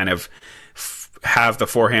you would kind of have the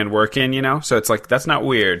forehand work in, So it's like, that's not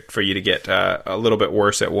weird for you to get a little bit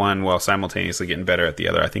worse at one while simultaneously getting better at the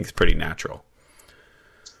other. I think it's pretty natural.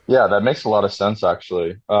 Yeah, that makes a lot of sense,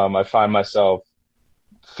 actually. I find myself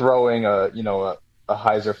throwing a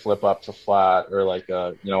hyzer flip up to flat or like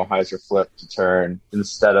a hyzer flip to turn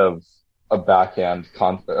instead of a backhand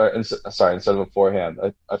instead of a forehand.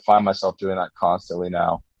 I find myself doing that constantly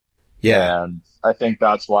now. Yeah. And I think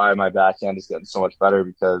that's why my backhand is getting so much better,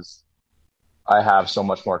 because I have so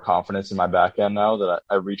much more confidence in my backhand now that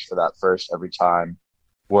I reach for that first every time.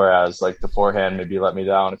 Whereas like the forehand maybe let me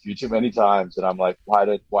down a few too many times, and I'm like, why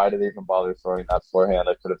did they even bother throwing that forehand?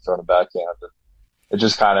 I could have thrown a backhand. And it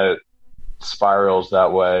just kind of spirals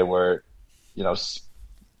that way where,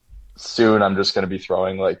 soon I'm just going to be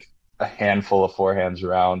throwing like a handful of forehands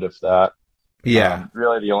around, if that. Yeah.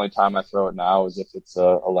 Really the only time I throw it now is if it's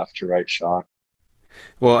a left to right shot.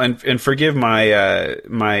 Well, and forgive my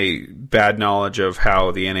my bad knowledge of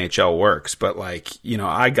how the NHL works, but like,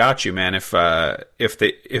 I got you, man. If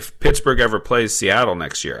Pittsburgh ever plays Seattle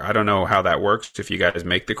next year, I don't know how that works if you guys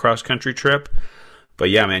make the cross country trip, but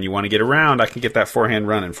yeah, man, you want to get around, I can get that forehand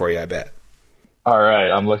running for you, I bet. All right,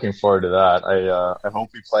 I'm looking forward to that. I hope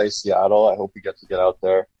we play Seattle. I hope we get out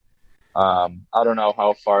there. I don't know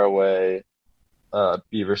how far away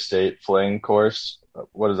Beaver State fling course.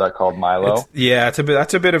 What is that called, Milo? That's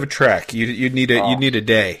a bit of a trek. You'd need a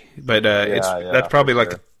day, but that's probably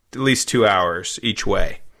like at least 2 hours each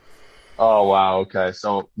way. Oh wow, okay.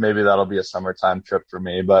 So maybe that'll be a summertime trip for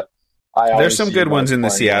me. But there's some good ones in the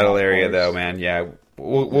Seattle area, though, man. Yeah,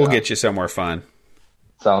 we'll get you somewhere fun.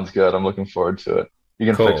 Sounds good. I'm looking forward to it. You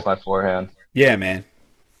can fix my forehand. Yeah, man.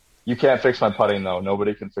 You can't fix my putting, though.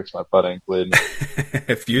 Nobody can fix my putting, believe me.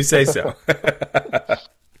 If you say so.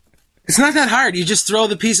 It's not that hard. You just throw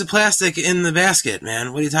the piece of plastic in the basket,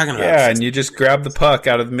 man. What are you talking about? Yeah, and you just grab the puck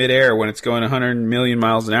out of midair when it's going 100 million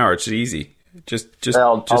miles an hour. It's easy. Just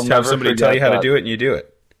I'll have somebody tell you how to do it, and you do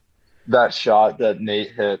it. That shot that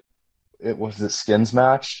Nate hit, it was the skins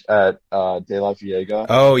match at De La Viega.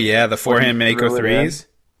 Oh, yeah, the forehand Mako threes.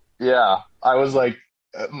 Yeah, I was like,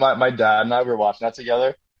 my dad and I were watching that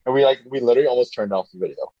together, and we literally almost turned off the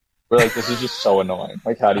video. We're like, this is just so annoying.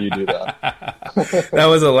 Like, how do you do that? That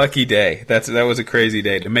was a lucky day. That was a crazy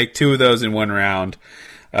day to make 2 of those in one round.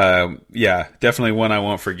 Yeah, definitely one I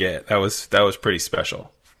won't forget. That was pretty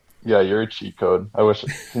special. Yeah, you're a cheat code. I wish.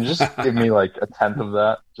 Can you just give me like a tenth of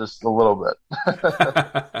that, just a little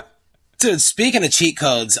bit? Dude, speaking of cheat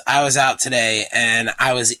codes, I was out today and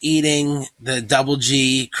I was eating the Double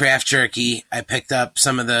G craft jerky. I picked up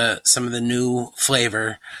some of the new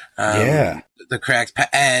flavor. The cracked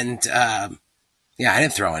and I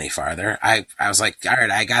didn't throw any farther. I was like, all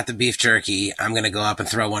right, I got the beef jerky. I'm gonna go up and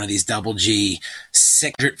throw one of these Double G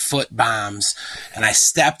 600-foot bombs. And I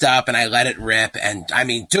stepped up and I let it rip. And I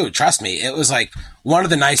mean, dude, trust me, it was like one of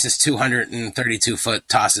the nicest 232-foot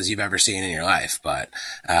tosses you've ever seen in your life. But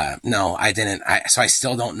no, I didn't. So I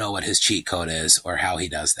still don't know what his cheat code is or how he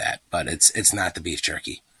does that. But it's not the beef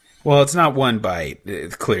jerky. Well, it's not one bite,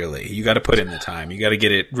 clearly. You got to put in the time. You got to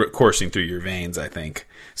get it coursing through your veins, I think.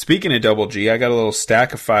 Speaking of Double G, I got a little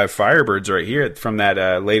stack of 5 Firebirds right here from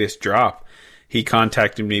that latest drop. He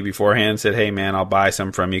contacted me beforehand, said, hey, man, I'll buy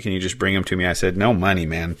some from you. Can you just bring them to me? I said, no money,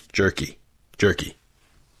 man. Jerky.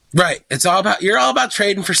 Right. You're all about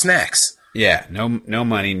trading for snacks. Yeah, no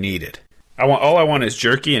money needed. All I want is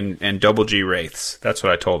jerky and Double G Wraiths. That's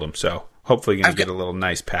what I told him. So hopefully going to get a little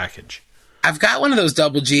nice package. I've got one of those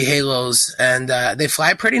Double G Halos, and they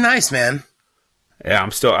fly pretty nice, man. Yeah,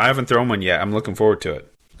 I haven't thrown one yet. I'm looking forward to it.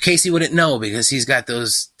 Casey wouldn't know because he's got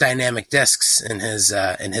those dynamic discs in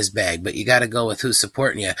his bag, but you got to go with who's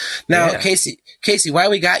supporting you. Now, yeah. Casey, why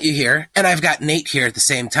we got you here, and I've got Nate here at the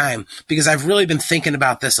same time, because I've really been thinking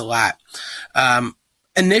about this a lot.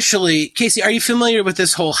 Initially, Casey, are you familiar with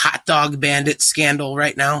this whole hot dog bandit scandal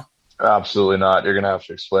right now? Absolutely not. You're going to have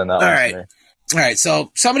to explain that to me. All right,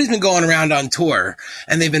 so somebody's been going around on tour,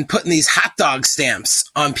 and they've been putting these hot dog stamps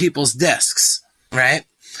on people's discs, right?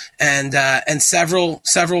 And several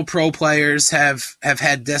pro players have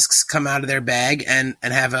had discs come out of their bag and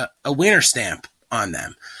have a winner stamp on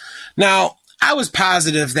them. Now, I was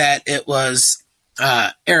positive that it was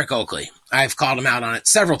Eric Oakley. I've called him out on it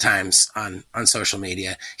several times on social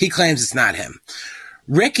media. He claims it's not him.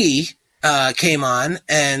 Ricky came on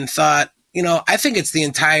and thought, I think it's the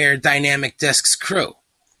entire Dynamic Discs crew.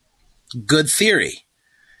 Good theory.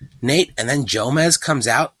 Nate, and then Jomez comes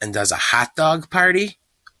out and does a hot dog party?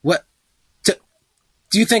 What? Do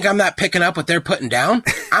you think I'm not picking up what they're putting down?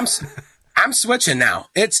 I'm switching now.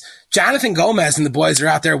 It's Jonathan Gomez and the boys are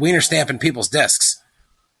out there wiener stamping people's discs.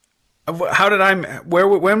 When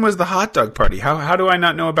was the hot dog party? How do I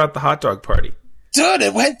not know about the hot dog party? Dude,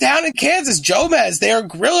 it went down in Kansas. Jomez, they are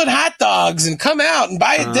grilling hot dogs and come out and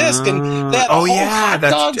buy a disc and that whole hot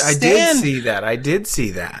dog stand. I did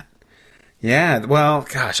see that. Yeah, well,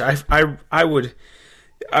 gosh, I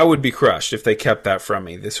would be crushed if they kept that from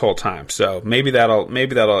me this whole time. So maybe that'll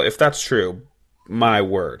if that's true, my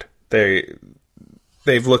word, they've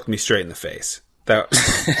looked me straight in the face. That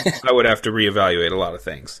I would have to reevaluate a lot of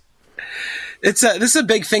things. This is a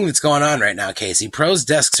big thing that's going on right now, Casey. Pros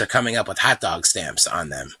discs are coming up with hot dog stamps on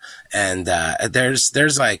them, and there's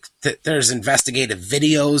investigative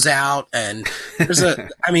videos out, and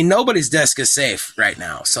nobody's disc is safe right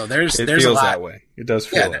now. So there's feels a lot that way. It does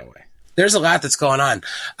feel that way. There's a lot that's going on.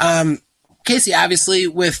 Casey, obviously,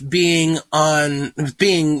 with being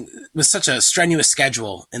with such a strenuous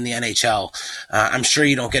schedule in the NHL, I'm sure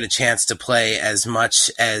you don't get a chance to play as much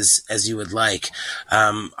as you would like.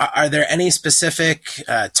 Are there any specific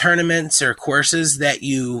tournaments or courses that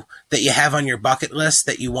you have on your bucket list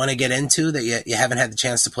that you want to get into that you haven't had the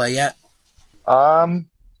chance to play yet?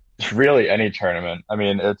 Really, any tournament. I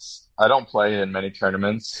mean, I don't play in many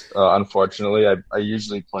tournaments. Unfortunately, I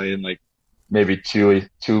usually play in like maybe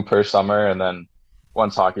two per summer, and then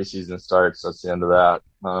once hockey season starts, that's the end of that.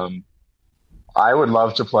 I would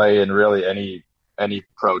love to play in really any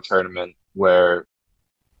pro tournament where,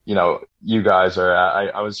 you guys are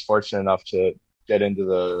at. I was fortunate enough to get into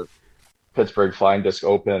the Pittsburgh Flying Disc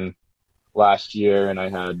Open last year, and I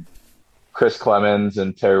had Chris Clemens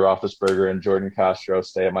and Terry Roethlisberger and Jordan Castro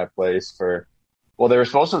stay at my place they were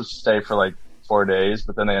supposed to stay for like 4 days,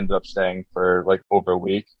 but then they ended up staying for like over a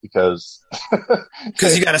week because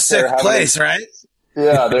you got a sick place, right?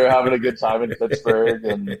 Yeah, they were having a good time in Pittsburgh,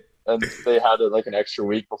 and they had like an extra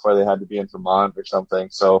week before they had to be in Vermont or something.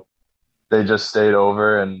 So they just stayed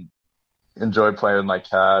over and enjoyed playing with my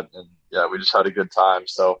cat, and yeah, we just had a good time.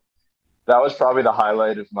 So that was probably the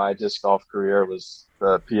highlight of my disc golf career, was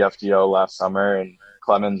the PFDO last summer, and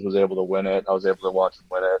Clemens was able to win it. I was able to watch him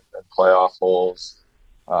win it and playoff holes.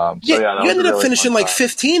 You ended up finishing like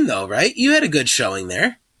 15 though, right? You had a good showing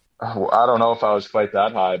there. I don't know if I was quite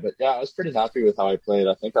that high, but yeah, I was pretty happy with how I played.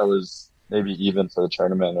 I think I was maybe even for the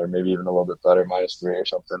tournament, or maybe even a little bit better, -3 or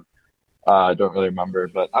something. I don't really remember,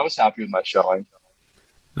 but I was happy with my showing.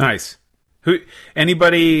 Nice.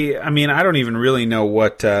 Anybody? I mean, I don't even really know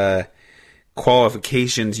what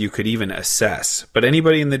qualifications you could even assess, but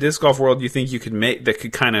anybody in the disc golf world you think you could make that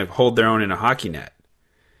could kind of hold their own in a hockey net?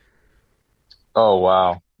 Oh,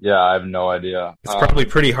 wow. Yeah, I have no idea. It's probably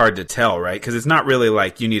pretty hard to tell, right? Because it's not really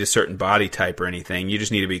like you need a certain body type or anything. You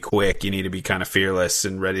just need to be quick. You need to be kind of fearless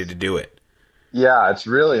and ready to do it. Yeah, it's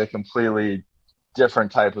really a completely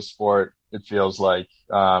different type of sport, it feels like.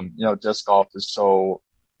 Disc golf is so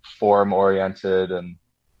form-oriented, and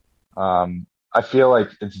I feel like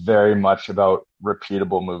it's very much about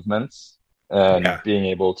repeatable movements and being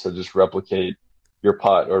able to just replicate your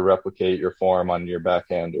putt or replicate your form on your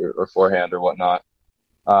backhand or forehand or whatnot.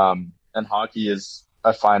 And hockey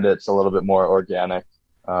I find it's a little bit more organic.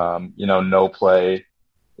 No play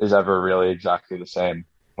is ever really exactly the same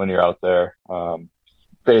when you're out there,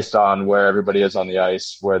 based on where everybody is on the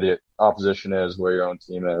ice, where the opposition is, where your own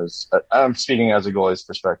team is. I'm speaking as a goalie's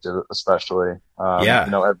perspective, especially.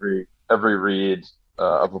 Every read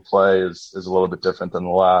of a play is a little bit different than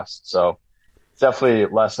the last. So it's definitely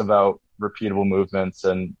less about repeatable movements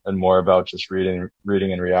and more about just reading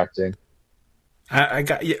and reacting.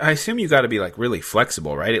 I assume you got to be like really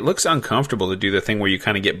flexible, right? It looks uncomfortable to do the thing where you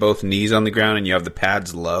kind of get both knees on the ground and you have the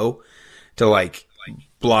pads low to like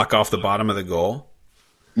block off the bottom of the goal.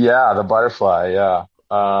 Yeah, the butterfly. Yeah,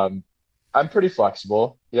 I'm pretty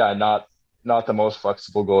flexible. Yeah, not the most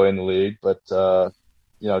flexible goalie in the league, but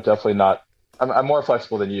definitely not. I'm more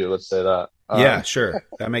flexible than you. Let's say that. Yeah, sure,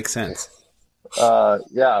 that makes sense. But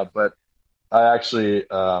I actually,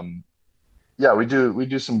 we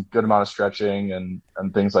do some good amount of stretching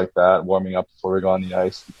and things like that, warming up before we go on the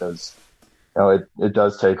ice, because it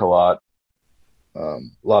does take a lot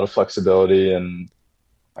of flexibility, and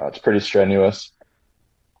it's pretty strenuous.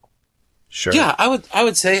 Sure. Yeah, I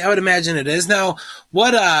would imagine it is. Now,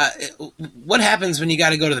 what happens when you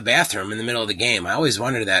got to go to the bathroom in the middle of the game? I always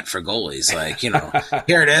wonder that for goalies. Like,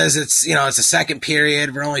 here it is. It's it's a second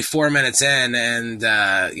period. We're only 4 minutes in, and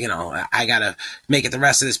I got to make it the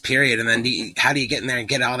rest of this period. And then how do you get in there and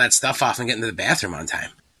get all that stuff off and get into the bathroom on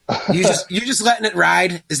time? You're just letting it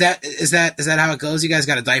ride. Is that how it goes? You guys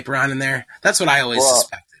got a diaper on in there? That's what I always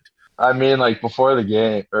suspected. I mean, like before the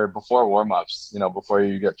game or before warm-ups, before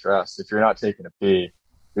you get dressed, if you're not taking a pee,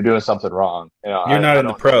 you're doing something wrong. You're not in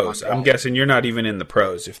the pros. I'm guessing you're not even in the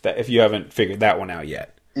pros if you haven't figured that one out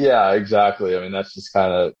yet. Yeah, exactly. I mean, that's just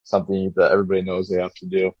kind of something that everybody knows they have to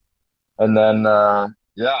do. And then,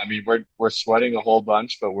 we're sweating a whole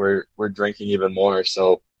bunch, but we're drinking even more.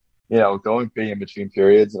 So, going pee in between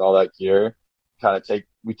periods and all that gear kind of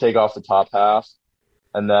we take off the top half,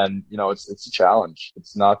 and then it's a challenge.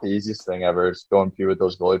 It's not the easiest thing ever. It's going pee with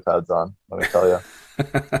those goalie pads on. Let me tell you.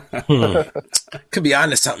 Could be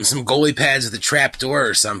onto something. Some goalie pads with a trap door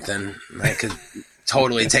or something. I could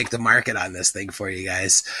totally take the market on this thing for you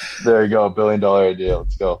guys. There you go, $1 billion idea.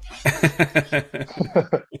 Let's go.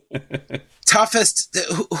 Toughest,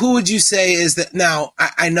 who would you say is that? Now,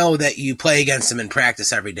 I know that you play against him in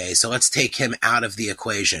practice every day, so let's take him out of the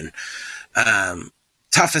equation.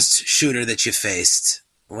 Toughest shooter that you faced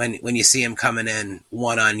when you see him coming in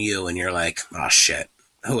one on you and you're like, oh shit,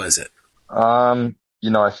 who is it? I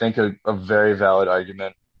think a very valid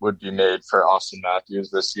argument would be made for Austin Matthews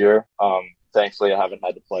this year. Thankfully, I haven't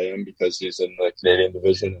had to play him because he's in the Canadian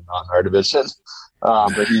division and not our division.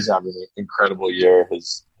 But he's having an incredible year.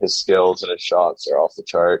 His skills and his shots are off the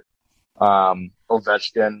chart.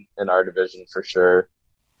 Ovechkin in our division for sure.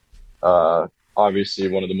 Obviously,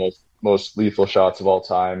 one of the most lethal shots of all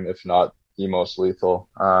time, if not the most lethal.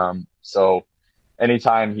 So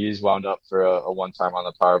anytime he's wound up for a one-time on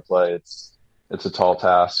the power play, it's a tall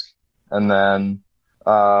task. And then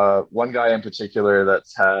one guy in particular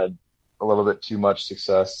that's had a little bit too much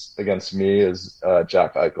success against me is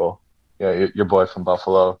Jack Eichel. Your boy from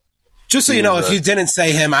Buffalo. Just so you know, if you didn't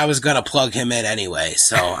say him, I was going to plug him in anyway.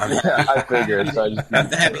 So I figured. So I'm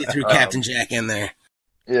happy you threw Captain Jack in there.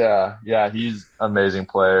 Yeah, he's an amazing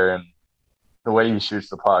player, and the way he shoots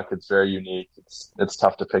the puck, it's very unique. It's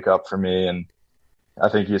tough to pick up for me, and I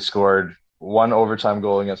think he scored one overtime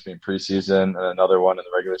goal against me in preseason and another one in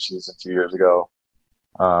the regular season 2 years ago,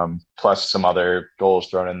 plus some other goals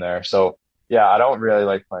thrown in there. So, yeah, I don't really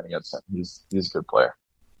like playing against him. He's a good player.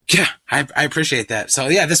 Yeah, I appreciate that. So,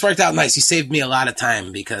 yeah, this worked out nice. You saved me a lot of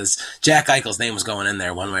time because Jack Eichel's name was going in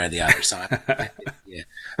there one way or the other. So,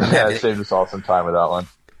 it saved us all some time with that one.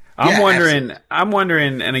 I'm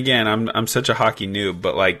wondering, and again, I'm such a hockey noob,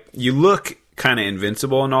 but like you look kind of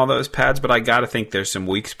invincible in all those pads, but I got to think there's some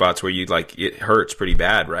weak spots where it hurts pretty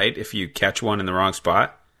bad, right? If you catch one in the wrong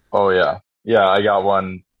spot. Oh yeah. I got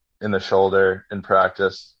one in the shoulder in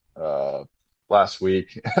practice last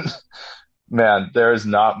week. Man, there's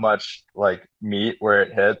not much like meat where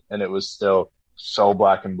it hit, and it was still so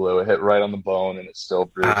black and blue. It hit right on the bone, and it still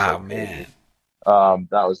bruised. Oh man,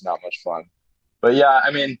 that was not much fun. But yeah,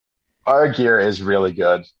 I mean, our gear is really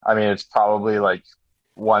good. I mean, it's probably like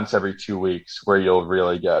once every 2 weeks where you'll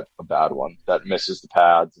really get a bad one that misses the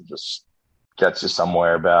pads and just gets you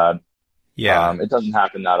somewhere bad. Yeah, it doesn't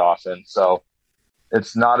happen that often, so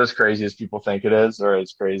it's not as crazy as people think it is, or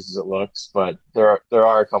as crazy as it looks. But there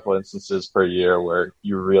are a couple instances per year where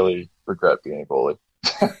you really regret being a goalie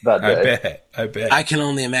that day. I bet. I can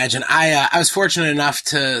only imagine. I was fortunate enough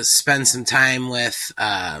to spend some time with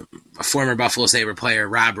a former Buffalo Sabre player,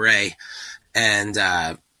 Rob Ray, and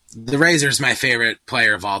the Razor's my favorite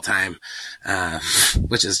player of all time,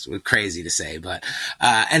 which is crazy to say, but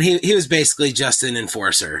and he was basically just an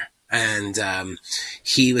enforcer. And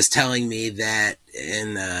he was telling me that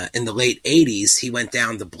in the late 80s, he went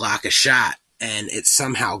down to block a shot, and it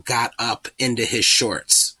somehow got up into his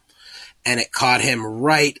shorts, and it caught him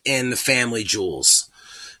right in the family jewels.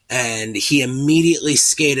 And he immediately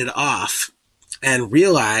skated off and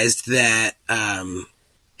realized that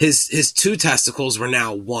his two testicles were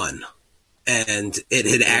now one, and it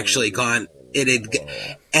had actually gone.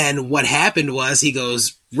 And what happened was, he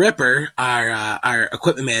goes, Ripper, our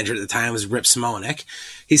equipment manager at the time was Rip Simonik.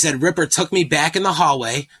 He said, Ripper took me back in the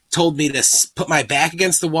hallway, told me to put my back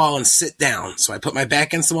against the wall and sit down. So I put my back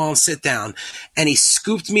against the wall and sit down, and he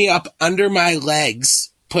scooped me up under my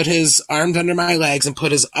legs, put his arms under my legs and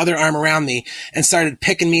put his other arm around me and started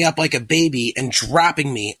picking me up like a baby and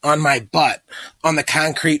dropping me on my butt on the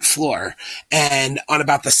concrete floor. And on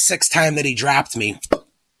about the sixth time that he dropped me,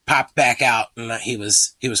 popped back out, and he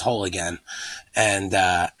was whole again. And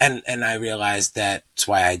I realized that's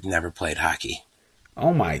why I never played hockey.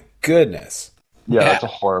 Oh my goodness. Yeah, that's a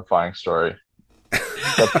horrifying story.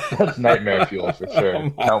 That's nightmare fuel for sure.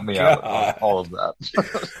 Help me out with all of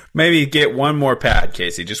that. Maybe get one more pad,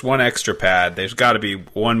 Casey. Just one extra pad. There's got to be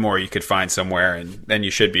one more you could find somewhere, and then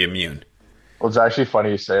you should be immune. Well, it's actually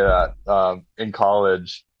funny you say that. In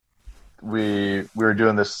college, we were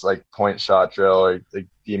doing this like point shot drill. Like, the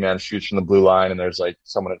D-man shoots from the blue line, and there's like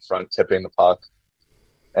someone in front tipping the puck.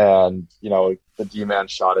 And, the D-man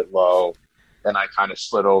shot it low, and I kind of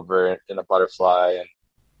slid over in a butterfly, and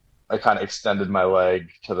I kind of extended my leg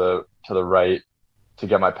to the right to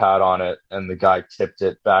get my pad on it, and the guy tipped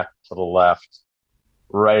it back to the left,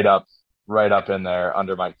 right up in there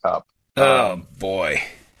under my cup. Oh boy!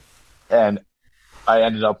 And I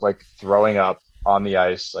ended up like throwing up on the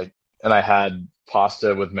ice, like, and I had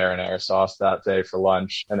pasta with marinara sauce that day for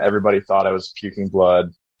lunch, and everybody thought I was puking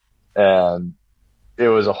blood, and it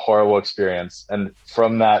was a horrible experience. And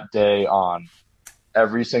from that day on,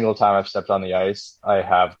 every single time I've stepped on the ice, I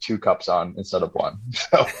have 2 cups on instead of 1.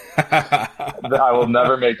 So I will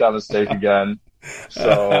never make that mistake again.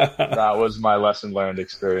 So that was my lesson learned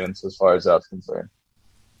experience as far as that's concerned.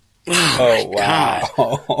 Oh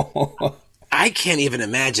wow. I can't even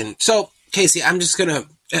imagine. So, Casey, I'm just going to,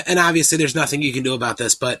 and obviously there's nothing you can do about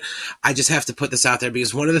this, but I just have to put this out there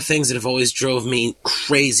because one of the things that have always drove me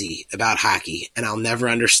crazy about hockey, and I'll never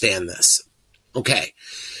understand this. Okay.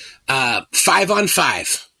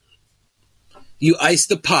 5-on-5. You ice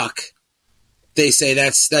the puck. They say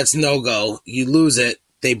that's no-go. You lose it.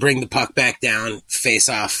 They bring the puck back down, face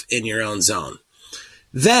off in your own zone.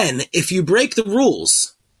 Then, if you break the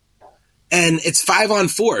rules, and it's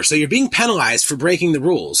 5-on-4, so you're being penalized for breaking the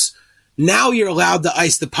rules, now you're allowed to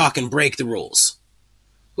ice the puck and break the rules.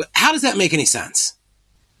 How does that make any sense?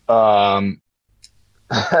 I'm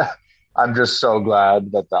just so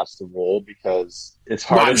glad that that's the rule because it's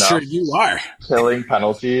hard enough. I'm sure you are. Killing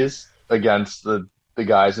penalties against the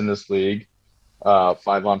guys in this league,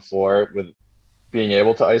 5-on-4 with being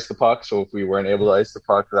able to ice the puck. So if we weren't able to ice the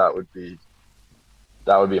puck, that would be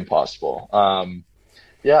impossible.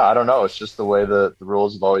 Yeah, I don't know. It's just the way the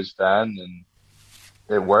rules have always been, and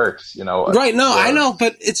it works, you know. Right, no, I know,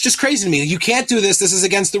 but it's just crazy to me. You can't do this. This is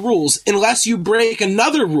against the rules unless you break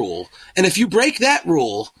another rule. And if you break that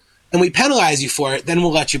rule and we penalize you for it, then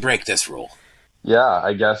we'll let you break this rule. Yeah,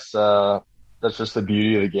 I guess that's just the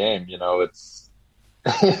beauty of the game. You know, it's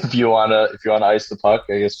if you wanna ice the puck,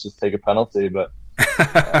 I guess just take a penalty, but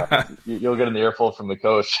you'll get an earful from the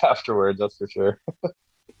coach afterwards. That's for sure.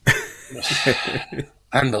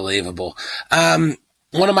 Unbelievable.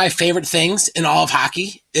 One of my favorite things in all of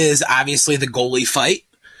hockey is obviously the goalie fight.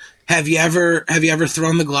 Have you ever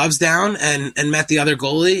thrown the gloves down and met the other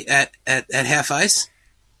goalie at half ice,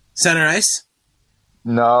 center ice?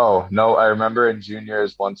 No. I remember in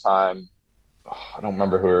juniors one time, I don't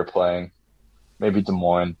remember who we were playing, maybe Des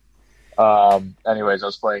Moines. Anyways, I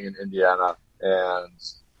was playing in Indiana, and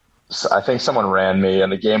I think someone ran me,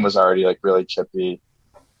 and the game was already like really chippy,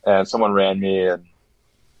 and someone ran me, and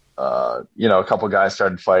a couple guys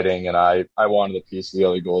started fighting, and I wanted a piece of the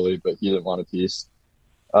other goalie, but he didn't want a piece.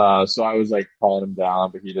 So I was like calling him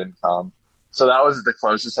down, but he didn't come. So that was the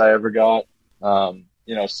closest I ever got.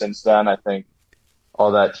 Since then, I think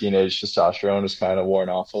all that teenage testosterone has kind of worn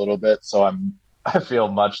off a little bit. So I feel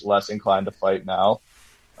much less inclined to fight now,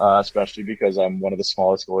 especially because I'm one of the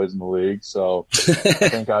smallest goalies in the league. So I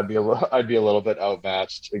think I'd be a little bit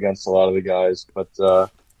outmatched against a lot of the guys. But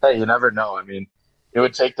hey, you never know. I mean, it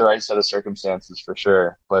would take the right set of circumstances for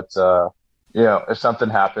sure. But, if something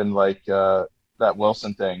happened like that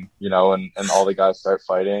Wilson thing, and all the guys start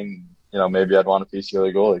fighting, maybe I'd want a piece of the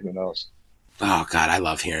other goalie. Who knows? Oh, God, I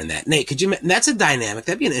love hearing that. Nate, that's a dynamic.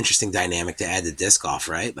 That'd be an interesting dynamic to add to disc golf,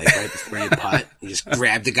 right? Like right before you putt, you just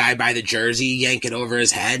grab the guy by the jersey, yank it over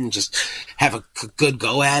his head, and just have a good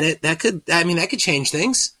go at it. That could change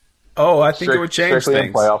things. Oh, I think it would change things.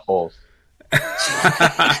 In playoff holes.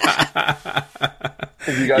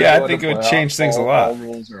 Yeah, I think it would change things a lot. All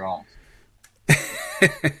rules are off.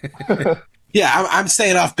 Yeah, I'm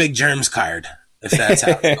staying off Big Germ's card, if that's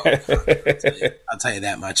how it's going. I'll tell you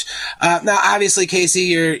that much. Now, obviously, Casey,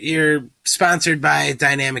 you're sponsored by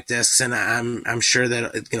Dynamic Discs, and I'm sure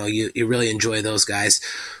that you really enjoy those guys.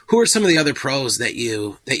 Who are some of the other pros that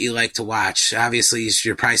you like to watch? Obviously,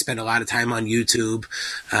 you probably spend a lot of time on YouTube.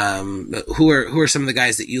 Who are some of the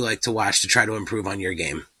guys that you like to watch to try to improve on your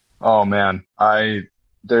game? Oh man,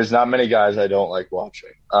 there's not many guys I don't like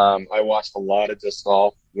watching. I watched a lot of disc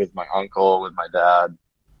golf with my uncle, with my dad.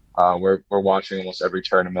 We're watching almost every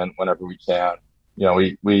tournament whenever we can.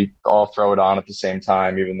 We all throw it on at the same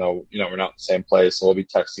time, even though, we're not in the same place. So we'll be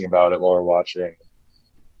texting about it while we're watching.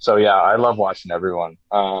 So yeah, I love watching everyone.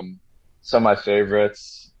 Some of my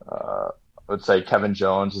favorites, I would say Kevin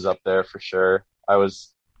Jones is up there for sure. I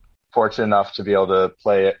was fortunate enough to be able to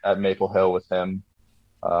play at Maple Hill with him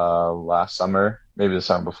last summer, maybe the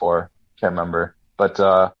summer before, can't remember. But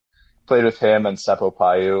played with him and Seppo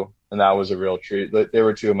Paiu, and that was a real treat. They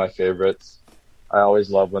were two of my favorites. I always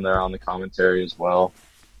love when they're on the commentary as well.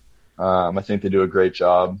 I think they do a great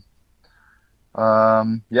job.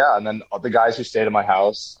 And then the guys who stayed at my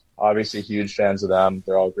house, obviously huge fans of them.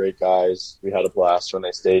 They're all great guys. We had a blast when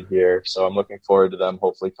they stayed here, so I'm looking forward to them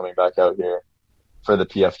hopefully coming back out here for the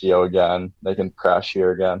PFDO again. They can crash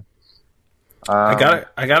here again. I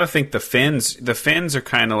gotta think the Finns are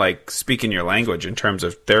kind of like speaking your language in terms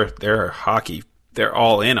of their hockey. They're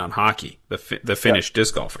all in on hockey. The Finnish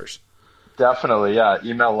disc golfers. Definitely, yeah.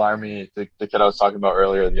 Email Larmy, the kid I was talking about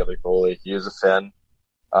earlier, the other goalie. He was a Finn.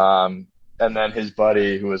 And then his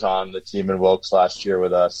buddy, who was on the team in Wilkes last year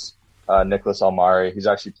with us, Nicholas Almari. He's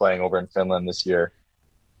actually playing over in Finland this year.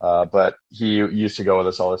 But he used to go with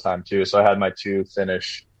us all the time too. So I had my two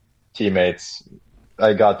Finnish teammates.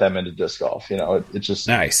 I got them into disc golf. It just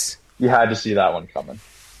Nice. You had to see that one coming.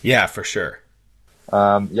 Yeah, for sure.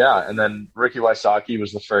 Yeah, and then Ricky Wysocki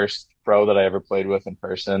was the first pro that I ever played with in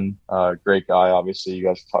person. Great guy, obviously. You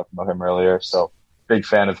guys were talking about him earlier. So big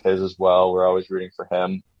fan of his as well. We're always rooting for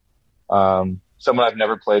him. Someone I've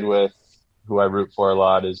never played with, who I root for a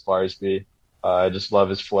lot, is Barsby. I just love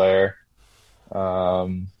his flair. Yeah,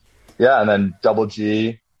 and then Double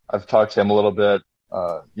G, I've talked to him a little bit,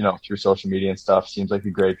 through social media and stuff. Seems like a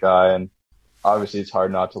great guy, and obviously it's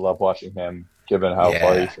hard not to love watching him, given how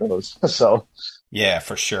far he throws. So, yeah,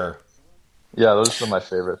 for sure. Yeah, those are some of my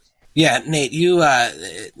favorites. Yeah, Nate, you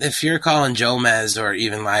if you're calling Jomez or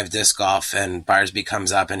even live disc golf and Barsby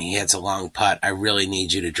comes up and he hits a long putt, I really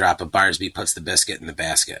need you to drop a Barsby puts the biscuit in the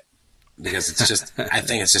basket, because it's just I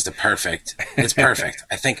think it's just it's perfect.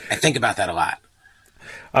 I think about that a lot.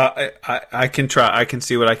 I can try. I can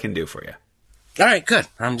see what I can do for you. All right, good.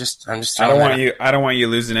 I'm just I don't want you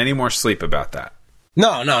losing any more sleep about that.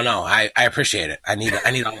 No. I appreciate it. I need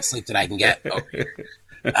all the sleep that I can get over here.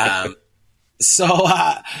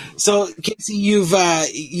 So Casey, you've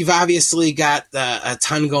obviously got a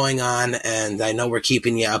ton going on, and I know we're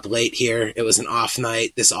keeping you up late here. It was an off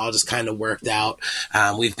night. This all just kind of worked out.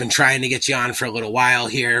 We've been trying to get you on for a little while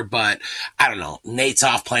here, but I don't know. Nate's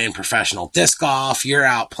off playing professional disc golf. You're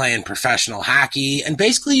out playing professional hockey, and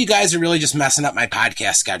basically you guys are really just messing up my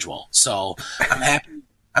podcast schedule. So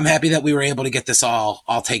I'm happy that we were able to get this all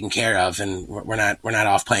taken care of, and we're not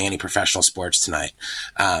off playing any professional sports tonight.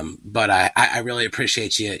 But I really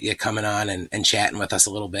appreciate you coming on and chatting with us a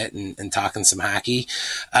little bit and talking some hockey.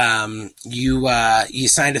 You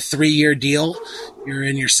signed a 3-year deal. You're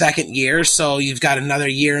in your second year, so you've got another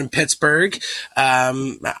year in Pittsburgh.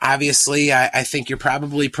 Obviously, I think you're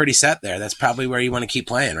probably pretty set there. That's probably where you want to keep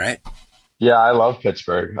playing, right? Yeah, I love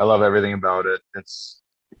Pittsburgh. I love everything about it.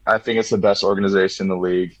 I think it's the best organization in the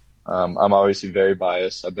league. I'm obviously very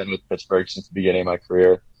biased. I've been with Pittsburgh since the beginning of my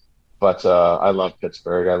career, but I love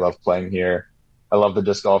Pittsburgh. I love playing here. I love the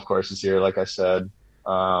disc golf courses here, like I said.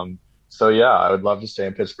 So yeah, I would love to stay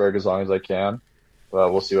in Pittsburgh as long as I can.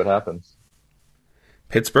 But we'll see what happens.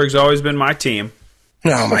 Pittsburgh's always been my team.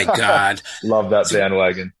 Oh my God. Love that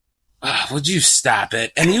bandwagon. Would you stop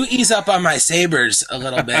it? And you ease up on my Sabres a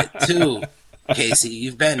little bit too. Casey,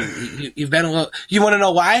 you've been a little. You want to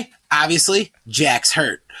know why? Obviously, Jack's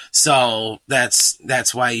hurt, so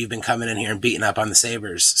that's why you've been coming in here and beating up on the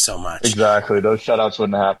Sabres so much. Exactly, those shutouts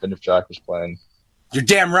wouldn't happen if Jack was playing. You're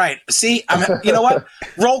damn right. See, you know what?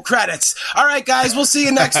 Roll credits. All right, guys, we'll see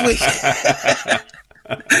you next week.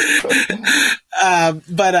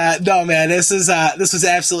 No, man, this was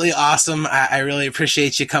absolutely awesome. I really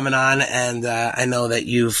appreciate you coming on, and I know that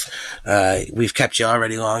we've kept you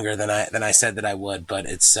already longer than I said that I would, but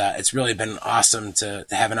it's really been awesome to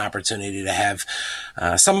have an opportunity to have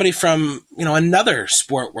somebody from another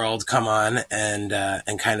sport world come on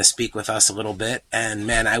and kind of speak with us a little bit. And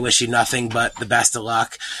man, I wish you nothing but the best of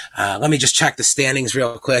luck. Let me just check the standings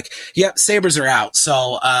real quick. Yep, Sabres are out,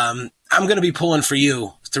 so I'm going to be pulling for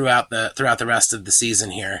you throughout the rest of the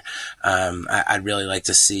season here. I'd really like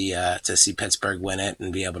to see Pittsburgh win it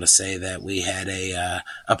and be able to say that we had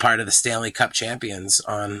a part of the Stanley Cup champions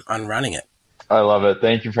on running it. I love it.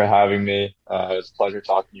 Thank you for having me. It was a pleasure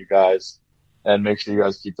talking to you guys, and make sure you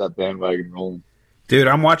guys keep that bandwagon rolling. Dude,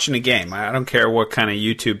 I'm watching a game. I don't care what kind of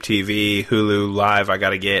YouTube TV, Hulu Live I got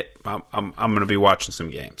to get. I'm going to be watching some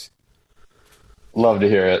games. Love to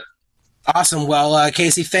hear it. Awesome. Well,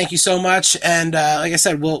 Casey, thank you so much. And like I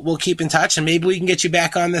said, we'll keep in touch, and maybe we can get you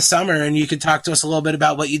back on this summer, and you could talk to us a little bit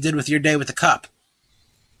about what you did with your day with the Cup.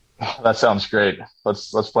 That sounds great.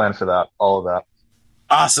 Let's plan for that. All of that.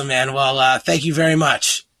 Awesome, man. Well, thank you very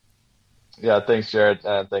much. Yeah, thanks, Jared,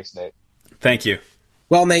 and thanks, Nate. Thank you.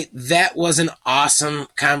 Well, Nate, that was an awesome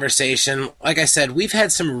conversation. Like I said, we've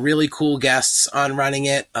had some really cool guests on Running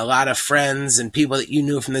It, a lot of friends and people that you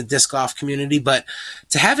knew from the disc golf community, but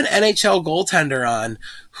to have an NHL goaltender on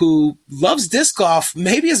who loves disc golf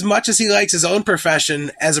maybe as much as he likes his own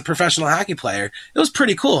profession as a professional hockey player, it was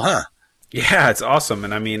pretty cool, huh? Yeah, it's awesome.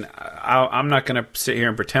 And I mean, I'm not going to sit here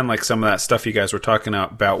and pretend like some of that stuff you guys were talking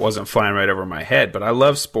about wasn't flying right over my head, but I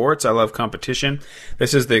love sports. I love competition.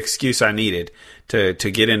 This is the excuse I needed to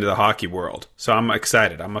get into the hockey world. So I'm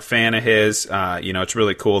excited. I'm a fan of his. It's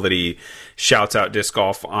really cool that he shouts out disc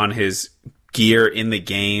golf on his gear in the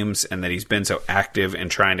games, and that he's been so active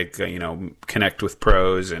and trying to, connect with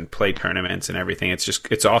pros and play tournaments and everything.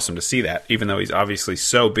 It's awesome to see that, even though he's obviously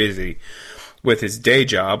so busy with his day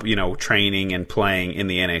job, training and playing in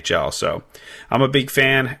the NHL. So I'm a big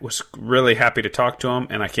fan, was really happy to talk to him,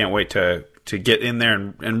 and I can't wait to get in there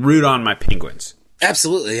and root on my Penguins.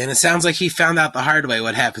 Absolutely, and it sounds like he found out the hard way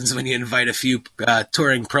what happens when you invite a few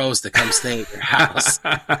touring pros to come stay at your house.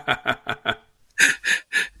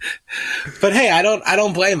 But hey, I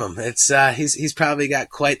don't blame him. It's he's probably got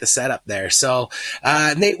quite the setup there. So,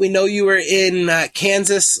 Nate, we know you were in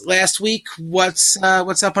Kansas last week. What's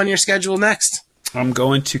up on your schedule next? I'm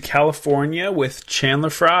going to California with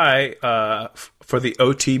Chandler Fry for the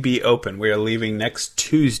OTB Open. We are leaving next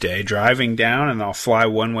Tuesday, driving down, and I'll fly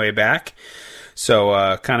one way back.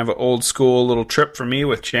 So kind of an old school little trip for me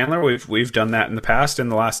with Chandler. We've done that in the past, in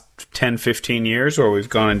the last 10, 15 years, where we've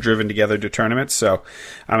gone and driven together to tournaments. So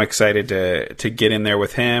I'm excited to get in there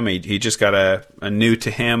with him. He just got a new to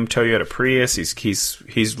him Toyota Prius.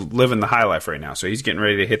 He's living the high life right now. So he's getting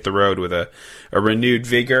ready to hit the road with a renewed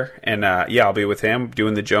vigor. And I'll be with him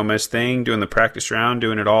doing the Joe Mez thing, doing the practice round,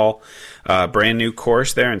 doing it all. Brand new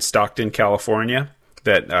course there in Stockton, California,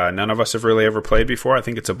 that none of us have really ever played before. I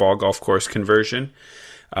think it's a ball golf course conversion.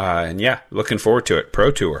 And looking forward to it. Pro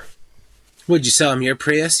Tour. Would you sell him your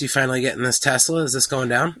Prius? You finally getting this Tesla? Is this going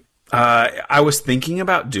down? I was thinking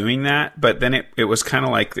about doing that, but then it was kind of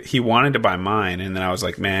like he wanted to buy mine, and then I was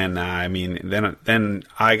like, man, nah, I mean, then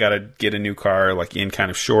I got to get a new car like in kind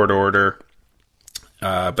of short order.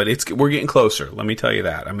 But we're getting closer. Let me tell you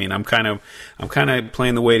that. I mean, I'm kind of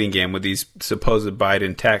playing the waiting game with these supposed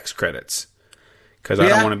Biden tax credits. Because I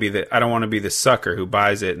don't want to be the sucker who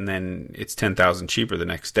buys it and then it's $10,000 cheaper the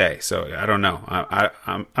next day. So I don't know.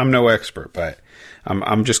 I'm no expert, but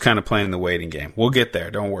I'm just kind of playing the waiting game. We'll get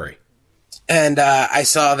there. Don't worry. And I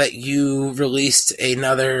saw that you released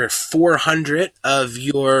another 400 of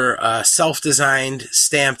your self-designed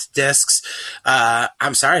stamped discs.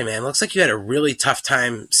 I'm sorry, man. Looks like you had a really tough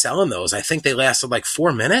time selling those. I think they lasted like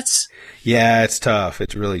 4 minutes. Yeah, it's tough.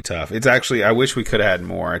 It's really tough. It's actually, I wish we could have had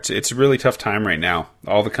more. It's a really tough time right now.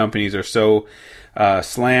 All the companies are so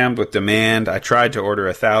slammed with demand. I tried to order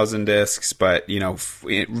 1,000 discs, but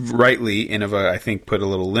rightly, Innova, I think, put a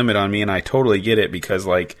little limit on me, and I totally get it because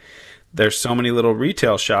there's so many little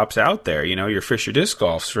retail shops out there, your Fisher Disc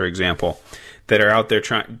Golfs, for example, that are out there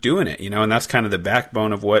doing it, and that's kind of the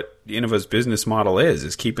backbone of what Innova's business model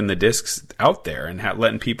is keeping the discs out there and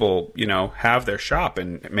letting people, have their shop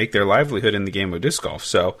and make their livelihood in the game of disc golf.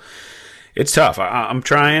 So it's tough. I'm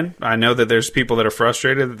trying. I know that there's people that are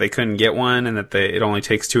frustrated that they couldn't get one and that it only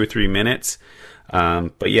takes 2 or 3 minutes.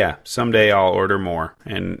 But yeah, someday I'll order more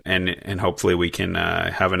and hopefully we can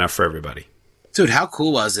have enough for everybody. Dude, how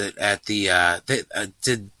cool was it at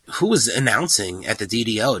who was announcing at the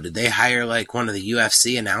DDO? Did they hire like one of the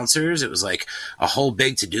UFC announcers? It was like a whole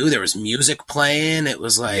big to do. There was music playing. It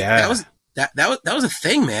was like, that was a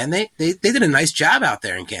thing, man. They did a nice job out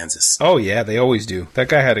there in Kansas. Oh yeah, they always do. That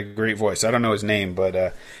guy had a great voice. I don't know his name,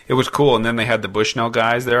 but it was cool. And then they had the Bushnell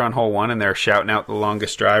guys there on hole 1, and they're shouting out the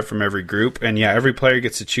longest drive from every group. And yeah, every player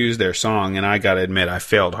gets to choose their song. And I got to admit, I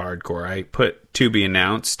failed hardcore. I put to be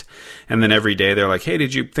announced, and then every day they're like, "Hey,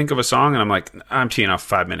 did you think of a song?" And I'm like, "I'm teeing off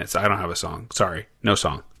 5 minutes. I don't have a song. Sorry, no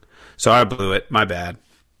song." So I blew it. My bad.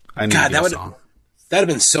 I need a song. That'd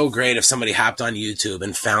have been so great if somebody hopped on YouTube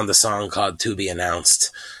and found a song called To Be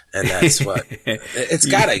Announced. And that's what it's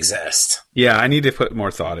got to exist. Yeah, I need to put more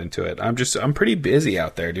thought into it. I'm pretty busy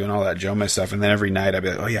out there doing all that Joe Mez stuff. And then every night I'd be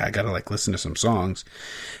like, oh yeah, I got to listen to some songs.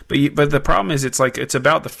 But the problem is it's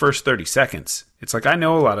about the first 30 seconds. It's like, I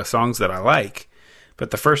know a lot of songs that I like,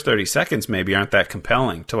 but the first 30 seconds maybe aren't that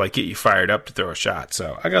compelling to get you fired up to throw a shot.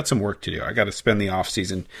 So I got some work to do. I got to spend the off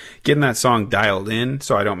season getting that song dialed in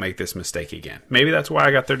so I don't make this mistake again. Maybe that's why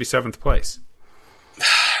I got 37th place.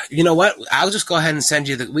 You know what? I'll just go ahead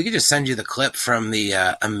and we could just send you the clip from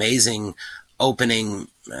the amazing opening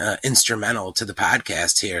instrumental to the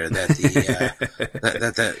podcast here that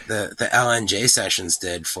the LNJ sessions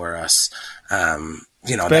did for us.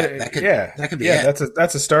 That could be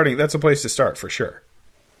it. That's a place to start for sure.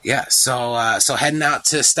 Yeah. So heading out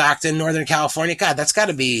to Stockton, Northern California. God, it's got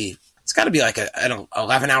to be like an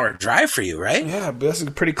 11-hour drive for you, right? Yeah, but this is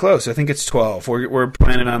pretty close. I think it's 12. We're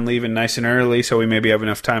planning on leaving nice and early, so we maybe have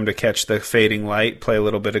enough time to catch the fading light, play a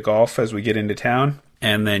little bit of golf as we get into town,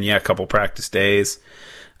 and then a couple practice days.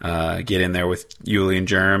 Get in there with Yuli and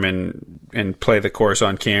Germ and play the course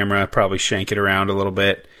on camera. Probably shank it around a little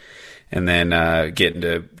bit, and then get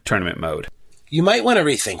into tournament mode. You might want to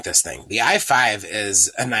rethink this thing. The I-5 is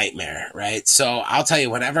a nightmare, right? So I'll tell you,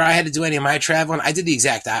 whenever I had to do any of my traveling, I did the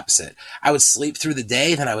exact opposite. I would sleep through the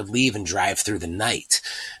day, then I would leave and drive through the night.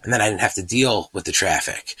 And then I didn't have to deal with the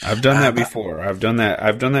traffic. I've done that before. I've done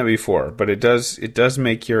that before, but it does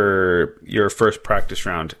make your first practice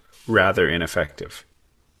round rather ineffective.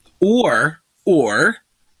 Or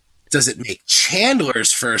does it make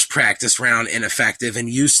Chandler's first practice round ineffective and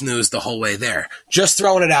you snooze the whole way there? Just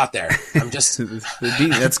throwing it out there. That's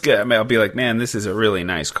good. I mean, I'll be like, man, this is a really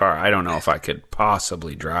nice car. I don't know if I could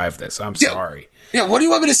possibly drive this. I'm sorry. Yeah, what do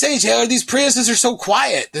you want me to say, Taylor? These Priuses are so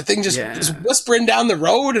quiet. The thing just whispering down the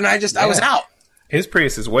road, and I was out. His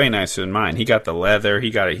Prius is way nicer than mine. He got the leather.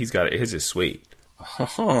 He's got it. His is sweet.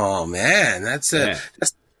 Oh man, that's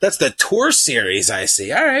the Tour series I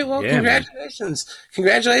see. All right, well, congratulations,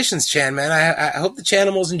 Chan, man. I hope the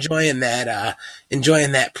Chanimals enjoying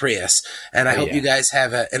that Prius, and I hope you guys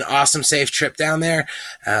have an awesome, safe trip down there.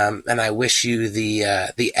 And I wish you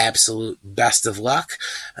the absolute best of luck.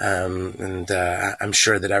 And I'm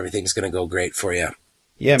sure that everything's going to go great for you.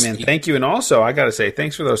 Yeah, man. Thank you. And also, I got to say,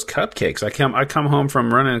 thanks for those cupcakes. I come home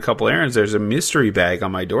from running a couple errands. There's a mystery bag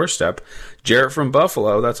on my doorstep. Jarrett from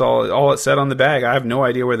Buffalo. That's all it said on the bag. I have no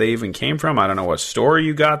idea where they even came from. I don't know what store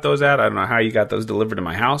you got those at. I don't know how you got those delivered to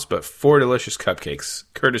my house, but 4 delicious cupcakes,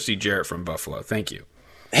 courtesy Jarrett from Buffalo. Thank you.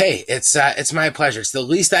 Hey, it's my pleasure. It's the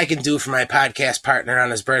least I can do for my podcast partner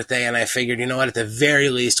on his birthday, and I figured, you know what, at the very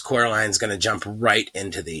least, Coraline's going to jump right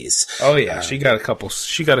into these. Oh yeah, she got a couple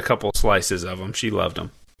slices of them. She loved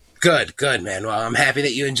them. Good, man. Well, I'm happy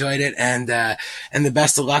that you enjoyed it, and the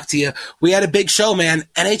best of luck to you. We had a big show, man.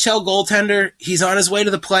 NHL goaltender, he's on his way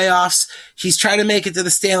to the playoffs. He's trying to make it to the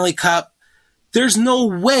Stanley Cup. There's no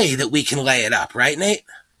way that we can lay it up, right, Nate?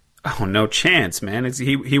 Oh, no chance, man.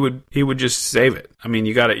 He would just save it. I mean,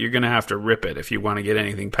 you're going to have to rip it if you want to get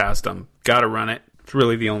anything past him. Got to run it. It's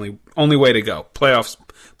really the only way to go.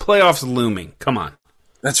 Playoffs looming. Come on.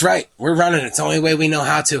 That's right. We're running. It's the only way we know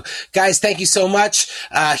how to. Guys, thank you so much.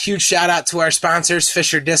 Huge shout out to our sponsors,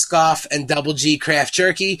 Fisher Disc Golf and Double G Craft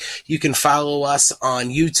Jerky. You can follow us on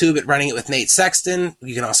YouTube at Running It with Nate Sexton.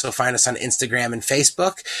 You can also find us on Instagram and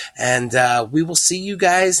Facebook. And we will see you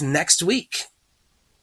guys next week.